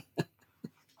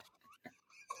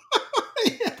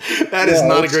 That is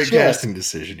not a great casting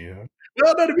decision,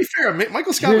 Well, no, to be fair,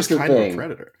 Michael Scott was kind of a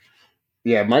predator.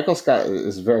 Yeah, Michael Scott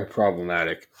is very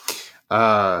problematic.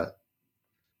 The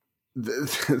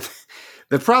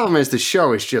problem is the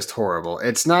show is just horrible.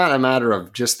 It's not a matter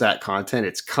of just that content.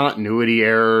 It's continuity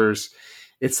errors.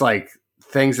 It's like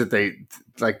things that they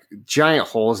like giant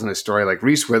holes in the story. Like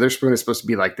Reese Witherspoon is supposed to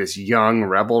be like this young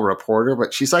rebel reporter,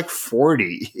 but she's like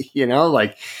 40,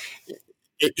 like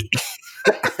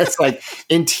it's like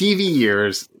in TV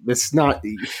years, it's not,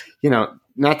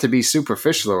 not to be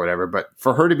superficial or whatever, but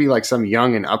for her to be like some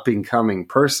young and up and coming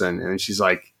person and she's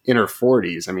like in her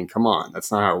 40s. I mean, come on,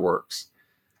 that's not how it works.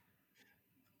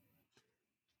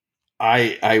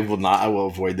 I will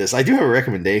avoid this. I do have a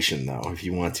recommendation though, if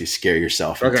you want to scare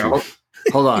yourself. Okay,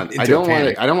 hold on. I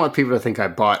don't want people to think I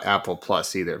bought Apple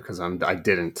Plus either because I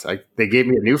didn't. They gave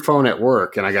me a new phone at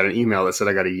work and I got an email that said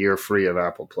I got a year free of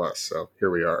Apple Plus. So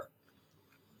here we are.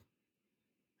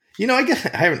 I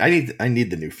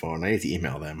need the new phone. I need to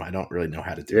email them. I don't really know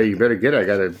how to do it. Yeah, you better get it.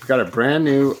 I got a brand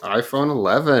new iPhone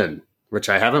 11, which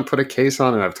I haven't put a case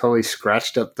on and I've totally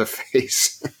scratched up the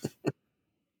face.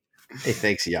 Hey,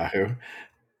 thanks, Yahoo.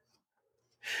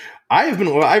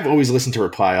 I've always listened to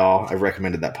Reply All. I've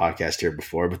recommended that podcast here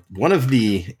before, but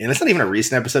and it's not even a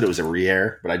recent episode. It was a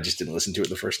re-air, but I just didn't listen to it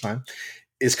the first time.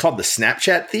 It's called The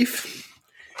Snapchat Thief.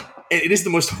 And it is the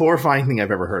most horrifying thing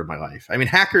I've ever heard in my life. I mean,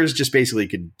 hackers just basically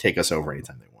could take us over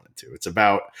anytime they wanted to. It's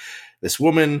about this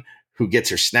woman who gets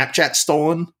her Snapchat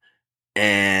stolen.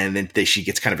 And then she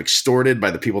gets kind of extorted by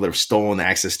the people that have stolen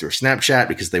access to her Snapchat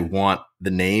because they want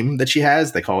the name that she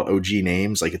has. They call it OG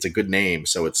names. Like it's a good name.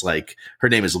 So it's like her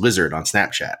name is Lizard on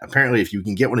Snapchat. Apparently, if you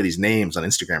can get one of these names on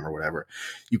Instagram or whatever,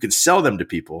 you can sell them to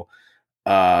people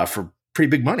for pretty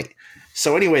big money.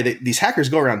 So anyway, these hackers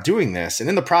go around doing this. And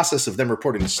in the process of them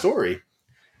reporting the story,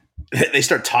 they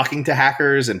start talking to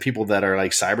hackers and people that are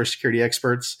like cybersecurity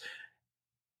experts.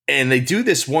 And they do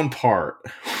this one part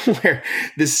where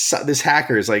this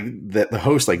hacker is like the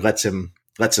host like lets him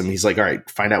lets him, he's like, all right,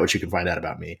 find out what you can find out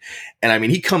about me. And I mean,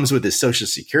 he comes with his social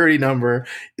security number.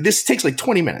 This takes like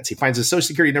 20 minutes. He finds his social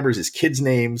security numbers, his kids'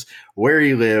 names, where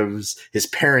he lives, his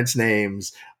parents'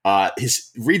 names,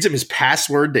 reads him his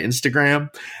password to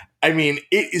Instagram. I mean,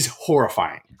 it is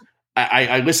horrifying.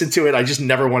 I listened to it. I just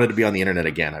never wanted to be on the internet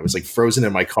again. I was like frozen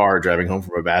in my car driving home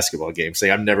from a basketball game,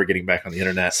 saying I'm never getting back on the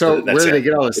internet. So where do they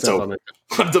get all this stuff?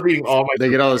 I'm deleting all my. They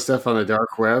get all this stuff on the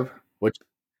dark web. Which,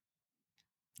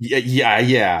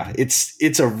 yeah.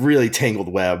 It's a really tangled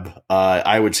web.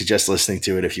 I would suggest listening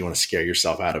to it if you want to scare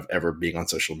yourself out of ever being on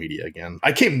social media again.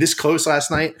 I came this close last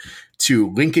night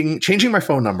to changing my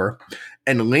phone number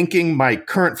and linking my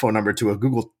current phone number to a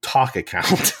Google Talk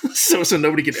account, so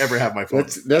nobody could ever have my phone.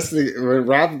 That's when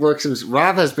Rob works.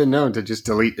 Rob has been known to just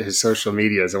delete his social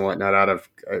medias and whatnot out of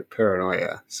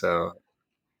paranoia. So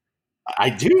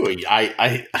I do.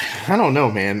 I don't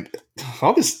know, man.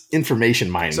 All this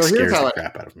information mining scares the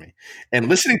crap out of me. And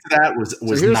listening to that was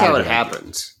so here's how it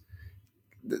happens.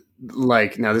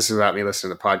 Like, now this is without me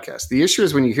listening to the podcast. The issue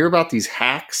is when you hear about these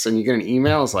hacks and you get an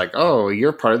email, it's like, oh,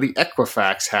 you're part of the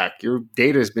Equifax hack. Your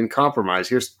data has been compromised.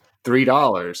 Here's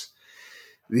 $3.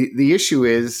 The issue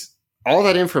is all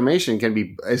that information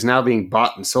is now being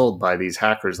bought and sold by these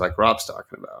hackers like Rob's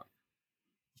talking about.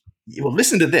 Well,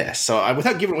 listen to this. So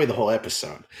without giving away the whole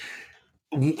episode,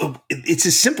 it's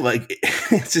as simple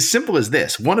as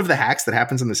this. One of the hacks that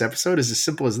happens in this episode is as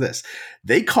simple as this.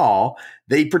 They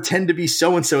pretend to be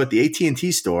so-and-so at the AT&T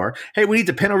store. Hey, we need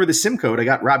to pen over the SIM code. I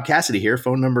got Rob Cassidy here,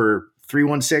 phone number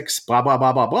 316, blah, blah,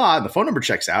 blah, blah, blah. And the phone number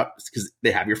checks out because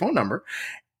they have your phone number.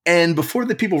 And before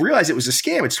the people realize it was a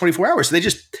scam, it's 24 hours. So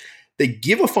they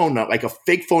give a phone number, like a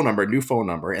fake phone number, a new phone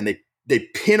number, and they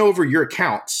pin over your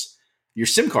accounts, your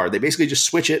SIM card. They basically just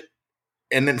switch it.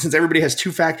 And then since everybody has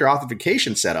two-factor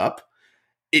authentication set up,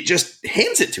 it just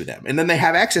hands it to them. And then they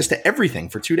have access to everything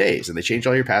for 2 days. And they change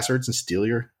all your passwords and steal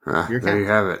your account. There you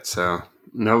have it. So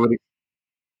nobody.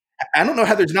 I don't know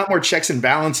how there's not more checks and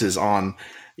balances on,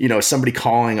 somebody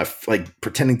calling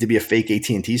pretending to be a fake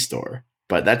AT&T store.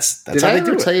 But that's Did how I they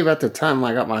do ever it. tell you about the time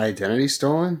I got my identity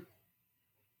stolen?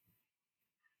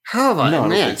 How have I? No,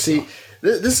 Man, see,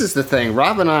 this is the thing.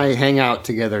 Rob and I hang out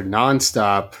together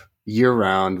nonstop,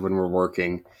 year-round when we're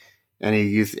working. And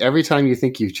every time you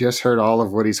think you've just heard all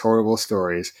of Woody's horrible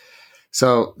stories.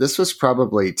 So this was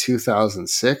probably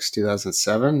 2006,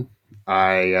 2007.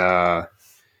 I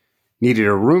needed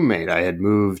a roommate. I had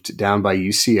moved down by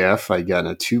UCF. I'd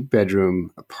gotten a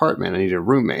 2-bedroom apartment. I needed a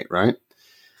roommate, right?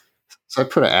 So I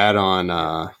put an ad on.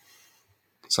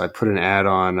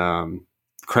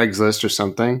 Craigslist or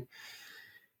something.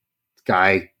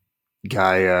 Guy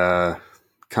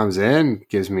comes in,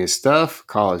 gives me his stuff,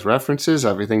 call his references,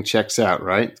 everything checks out,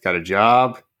 right? He's got a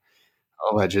job,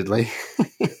 allegedly.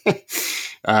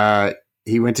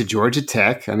 He went to Georgia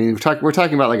Tech. I mean, we're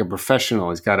talking about like a professional.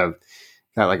 He's got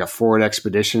like a Ford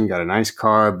Expedition, got a nice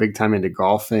car, big time into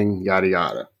golfing, yada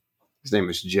yada. His name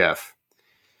was Jeff.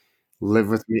 Live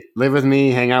with me,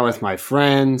 hang out with my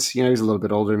friends. He's a little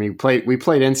bit older than me. We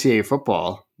played NCAA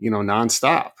football,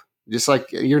 nonstop, just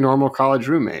like your normal college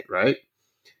roommate, right?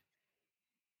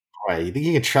 Right. You think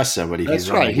you can trust somebody?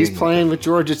 That's right. He's playing with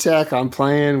Georgia Tech. I'm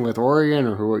playing with Oregon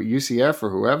or UCF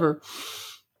or whoever.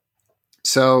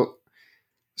 So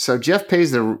Jeff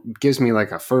gives me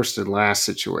like a first and last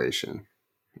situation.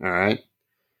 All right.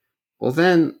 Well,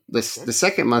 then the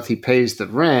second month he pays the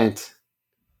rent,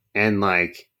 and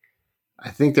like, I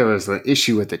think there was an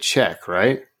issue with the check,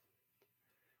 right?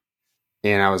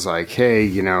 And I was like, hey,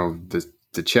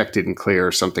 the check didn't clear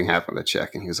or something happened to the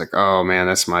check. And he was like, oh man,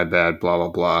 that's my bad, blah, blah,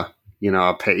 blah.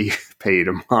 I'll pay you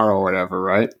tomorrow or whatever,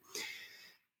 right?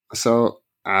 So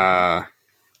I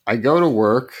go to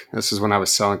work. This is when I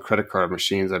was selling credit card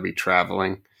machines. I'd be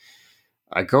traveling.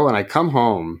 I go and I come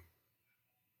home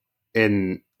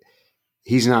and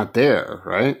he's not there,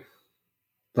 right?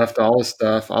 Left all his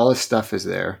stuff. All his stuff is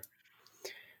there.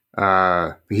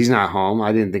 He's not home.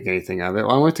 I didn't think anything of it.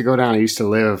 Well, I went to go down. I used to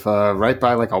live right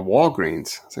by like a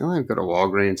Walgreens. I was like, let me go to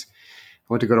Walgreens. I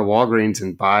went to go to Walgreens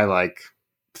and buy like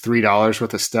 $3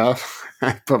 worth of stuff.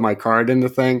 I put my card in the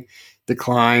thing,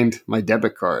 declined my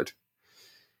debit card.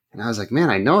 And I was like, man,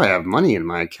 I know I have money in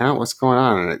my account. What's going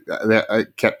on? And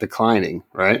it kept declining,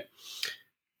 right?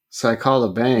 So I called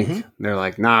the bank. Mm-hmm. They're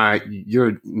like, nah,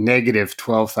 you're negative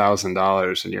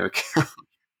 $12,000 in your account.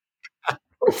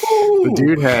 The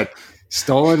dude had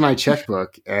stolen my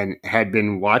checkbook and had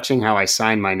been watching how I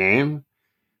signed my name,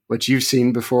 which you've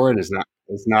seen before, and is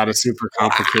not a super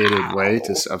complicated way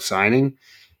of signing.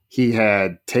 He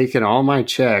had taken all my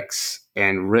checks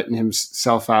and written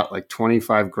himself out like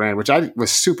 $25,000, which I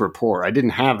was super poor. I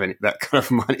didn't have that kind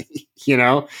of money,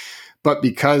 But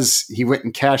because he went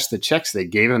and cashed the checks, they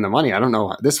gave him the money. I don't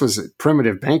know. This was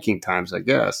primitive banking times, I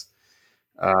guess.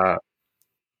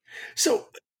 So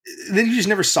then you just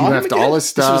never saw he him left again? all his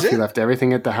stuff. He left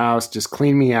everything at the house, just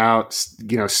cleaned me out,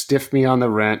 stiffed me on the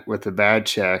rent with a bad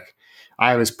check.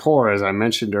 I was poor, as I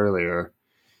mentioned earlier,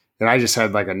 and I just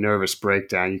had like a nervous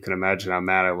breakdown. You can imagine how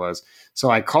mad I was. So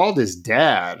I called his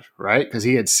dad, right? Because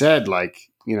he had said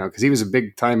because he was a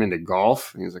big time into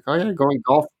golf. And he was like, oh yeah, going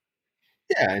golf.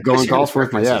 Yeah, going golf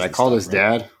with my dad. I called his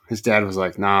dad. His dad was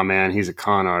like, nah, man, he's a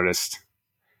con artist.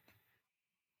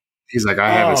 He's like, I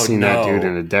haven't seen that dude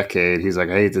in a decade. He's like,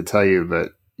 I hate to tell you,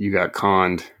 but you got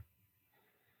conned.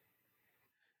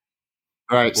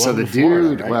 All right. So the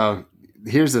dude, right? Well,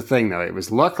 here's the thing though. It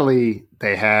was luckily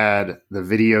they had the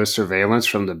video surveillance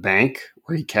from the bank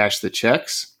where he cashed the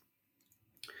checks.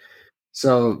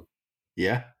 So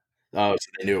yeah. Oh, so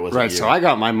they knew it wasn't right. You. So I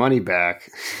got my money back.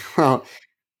 Well,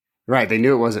 right. They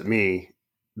knew it wasn't me.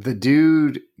 The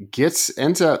dude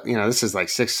ends up, this is like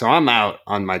 6. So I'm out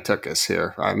on my tuchus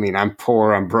here. I mean, I'm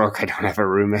poor. I'm broke. I don't have a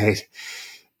roommate.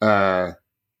 They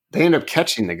end up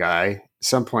catching the guy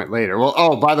some point later. Well,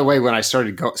 oh, by the way, when I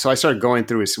started going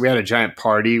through we had a giant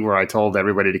party where I told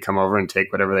everybody to come over and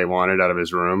take whatever they wanted out of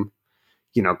his room,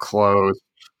 clothes.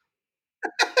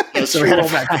 So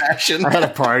I had a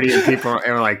party and people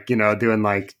were like, doing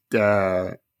like,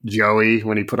 Joey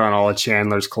when he put on all of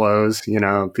Chandler's clothes.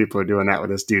 People are doing that with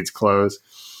this dude's clothes.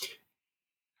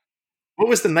 What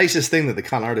was the nicest thing that the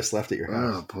con artist left at your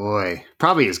house? Oh boy,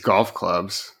 probably his golf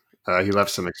clubs. He left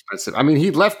some expensive. I mean,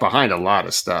 he left behind a lot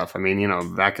of stuff. I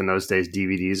mean, back in those days,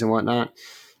 DVDs and whatnot.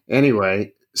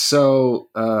 Anyway, so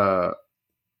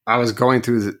I was going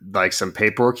through some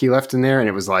paperwork he left in there, and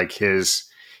it was like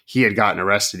he had gotten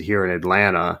arrested here in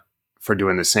Atlanta for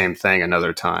doing the same thing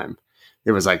another time.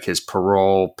 It was like his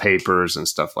parole papers and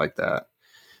stuff like that.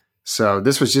 So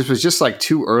this was just like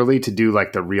too early to do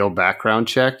like the real background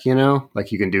check,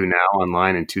 like you can do now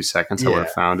online in 2 seconds. I would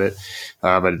have found it,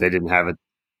 but they didn't have it.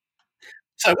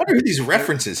 So I wonder who these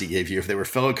references he gave you, if they were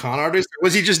fellow con artists, or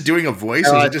was he just doing a voice?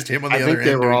 Or was it just him on the other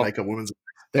end doing like a woman's?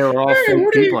 They were all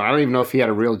fake people. I don't even know if he had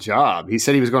a real job. He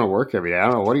said he was going to work every day. I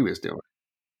don't know what he was doing.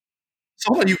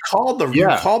 So hold on, you called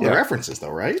the references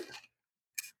though, right?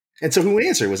 And so who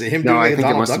answered? Was it him? No, I think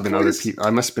it must have been other people. I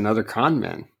must have been other con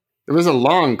men. It was a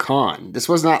long con. This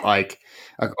was not like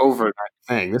an overnight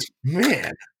thing.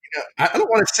 Man, I don't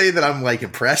want to say that I'm like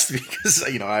impressed because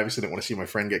I obviously didn't want to see my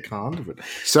friend get conned. But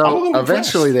so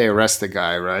eventually they arrest the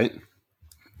guy. Right?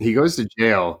 He goes to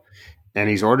jail, and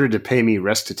he's ordered to pay me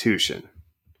restitution.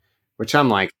 Which I'm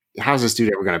like, how's this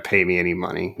dude ever going to pay me any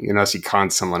money unless he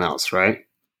cons someone else, right?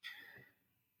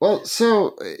 Well,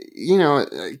 so,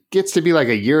 it gets to be like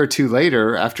a year or two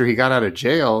later after he got out of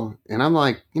jail. And I'm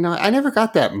like, I never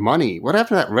got that money. What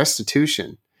happened to that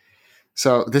restitution?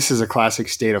 So this is a classic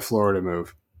state of Florida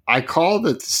move. I called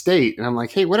the state and I'm like,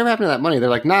 hey, whatever happened to that money?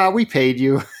 They're like, nah, we paid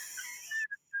you.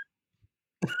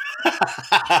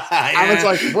 I was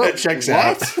like, what? Checks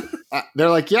out. They're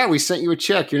like, yeah, we sent you a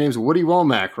check. Your name's Woody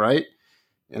Womack, right?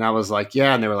 And I was like,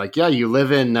 yeah. And they were like, yeah, you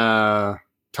live in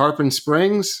Tarpon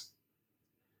Springs?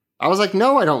 I was like,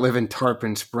 no, I don't live in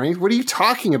Tarpon Springs. What are you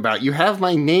talking about? You have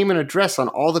my name and address on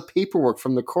all the paperwork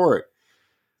from the court.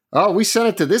 Oh, we sent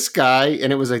it to this guy,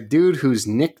 and it was a dude whose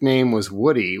nickname was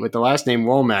Woody with the last name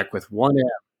Womack with one M.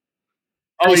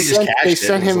 Oh, they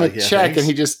sent him a check, and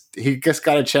he just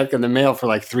got a check in the mail for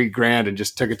like $3,000 and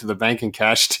just took it to the bank and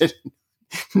cashed it.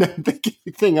 Didn't think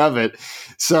anything of it.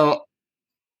 So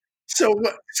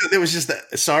there was just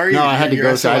that. Sorry, no, I had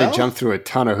to jump through a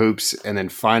ton of hoops, and then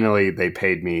finally they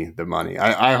paid me the money.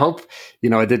 I hope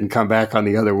it didn't come back on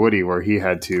the other Woody where he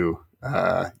had to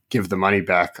give the money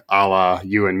back, a la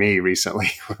you and me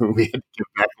recently. We had to give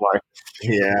back life.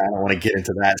 Yeah, I don't want to get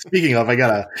into that. Speaking of, I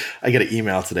got an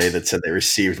email today that said they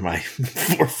received my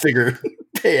 4-figure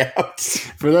payouts.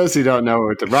 For those who don't know,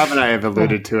 Rob and I have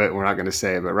alluded to it. We're not going to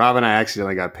say it, but Rob and I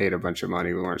accidentally got paid a bunch of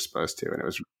money we weren't supposed to, and it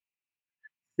was.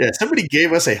 Yeah, somebody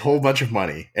gave us a whole bunch of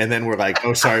money, and then we're like,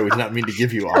 "Oh, sorry, we did not mean to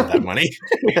give you all that money."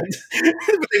 But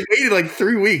they waited like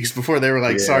 3 weeks before they were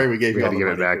like, "Sorry, we gave you all the money." We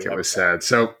had to give it back. It was sad.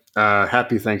 So,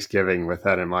 happy Thanksgiving with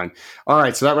that in mind. All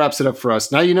right, so that wraps it up for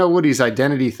us. Now you know Woody's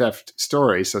identity theft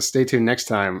story, so stay tuned next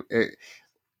time. By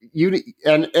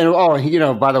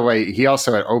the way, he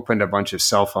also had opened a bunch of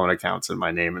cell phone accounts in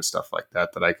my name and stuff like that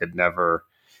I could never.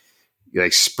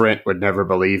 Like Sprint would never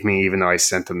believe me, even though I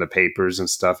sent them the papers and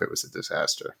stuff. It was a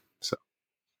disaster. So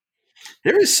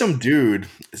there is some dude.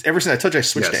 Ever since I told you I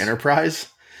switched to Enterprise,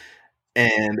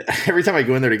 And every time I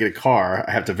go in there to get a car,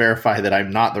 I have to verify that I'm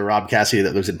not the Rob Cassidy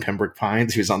that lives in Pembroke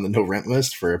Pines, who's on the no rent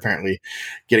list for apparently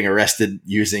getting arrested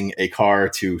using a car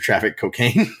to traffic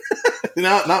cocaine.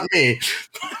 Not me.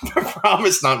 I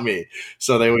promise, not me.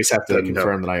 So they always have to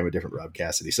confirm that I am a different Rob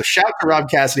Cassidy. So shout to Rob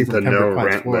Cassidy from Pembroke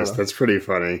Pines, rent list. That's pretty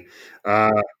funny.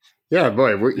 Yeah,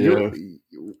 boy,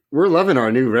 we're loving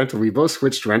our new rental. We both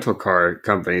switched rental car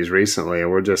companies recently, and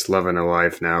we're just loving the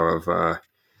life now of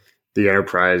the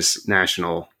Enterprise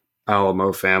National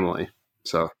Alamo family.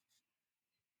 So,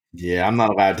 yeah, I'm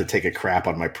not allowed to take a crap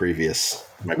on my previous.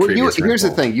 Here's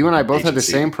the thing: you and I both had the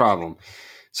same problem.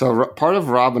 So part of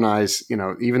Rob and I's,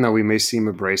 even though we may seem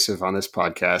abrasive on this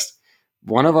podcast,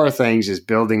 one of our things is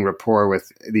building rapport with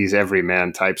these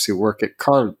everyman types who work at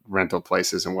car rental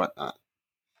places and whatnot.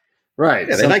 Right.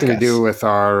 Yeah, something to do with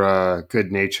our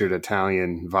good-natured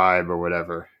Italian vibe or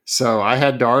whatever. So I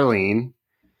had Darlene,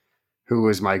 who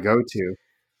was my go-to.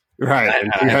 Right.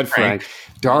 And you had Frank.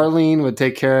 Darlene would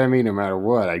take care of me no matter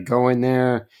what. I'd go in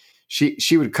there.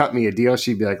 She would cut me a deal.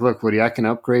 She'd be like, look, Woody, I can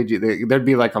upgrade you. There'd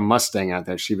be like a Mustang out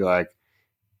there. She'd be like,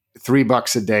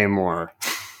 $3 a day more.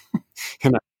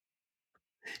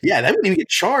 Yeah, that wouldn't even get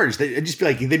charged. They'd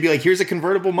be like, here's a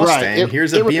convertible Mustang. Right.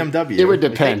 Here's a BMW. It would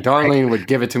depend. Darlene would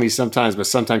give it to me sometimes, but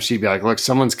sometimes she'd be like, look,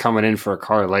 someone's coming in for a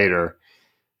car later,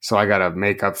 so I got to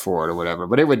make up for it or whatever.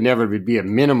 But it would never be a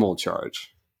minimal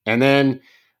charge. And then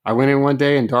I went in one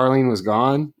day and Darlene was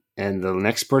gone and the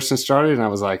next person started and I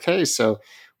was like, hey, so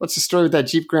what's the story with that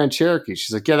Jeep Grand Cherokee?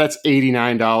 She's like, yeah, that's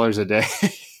 $89 a day.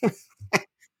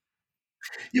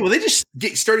 Yeah, well, they just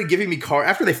started giving me car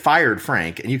after they fired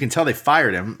Frank, and you can tell they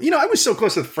fired him. I was so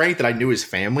close with Frank that I knew his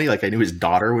family, like I knew his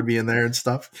daughter would be in there and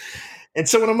stuff. And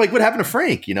so when I'm like, what happened to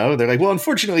Frank? They're like, well,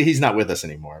 unfortunately, he's not with us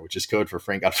anymore, which is code for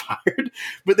Frank got fired.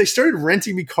 But they started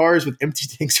renting me cars with empty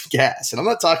tanks of gas. And I'm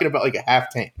not talking about like a half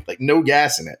tank, like no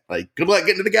gas in it. Like, good luck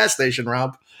getting to the gas station,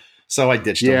 Rob. So I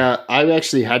ditched him. Yeah, I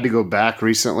actually had to go back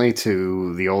recently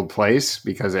to the old place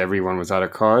because everyone was out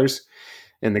of cars.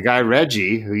 And the guy,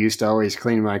 Reggie, who used to always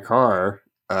clean my car,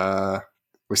 was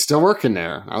still working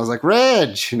there. I was like,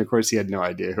 Reg! And of course, he had no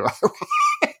idea who I was.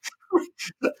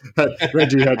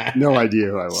 Reggie had no idea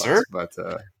who I was. Sir? But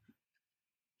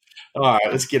all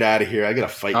right, let's get out of here. I got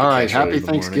to fight. All right, happy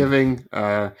Thanksgiving.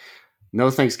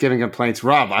 No Thanksgiving complaints.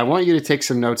 Rob, I want you to take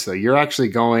some notes, though. You're actually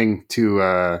going to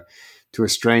a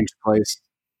strange place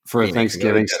for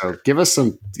Thanksgiving, so give us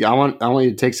some. I want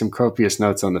you to take some copious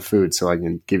notes on the food, so I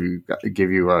can give you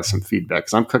some feedback.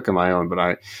 Because I'm cooking my own, but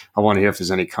I want to hear if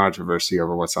there's any controversy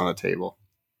over what's on the table.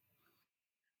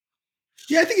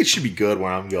 Yeah, I think it should be good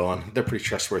where I'm going. They're pretty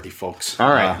trustworthy folks. All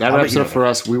right, that wraps it up for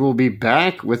us. We will be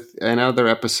back with another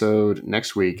episode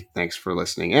next week. Thanks for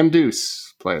listening. M.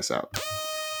 Deuce, play us out.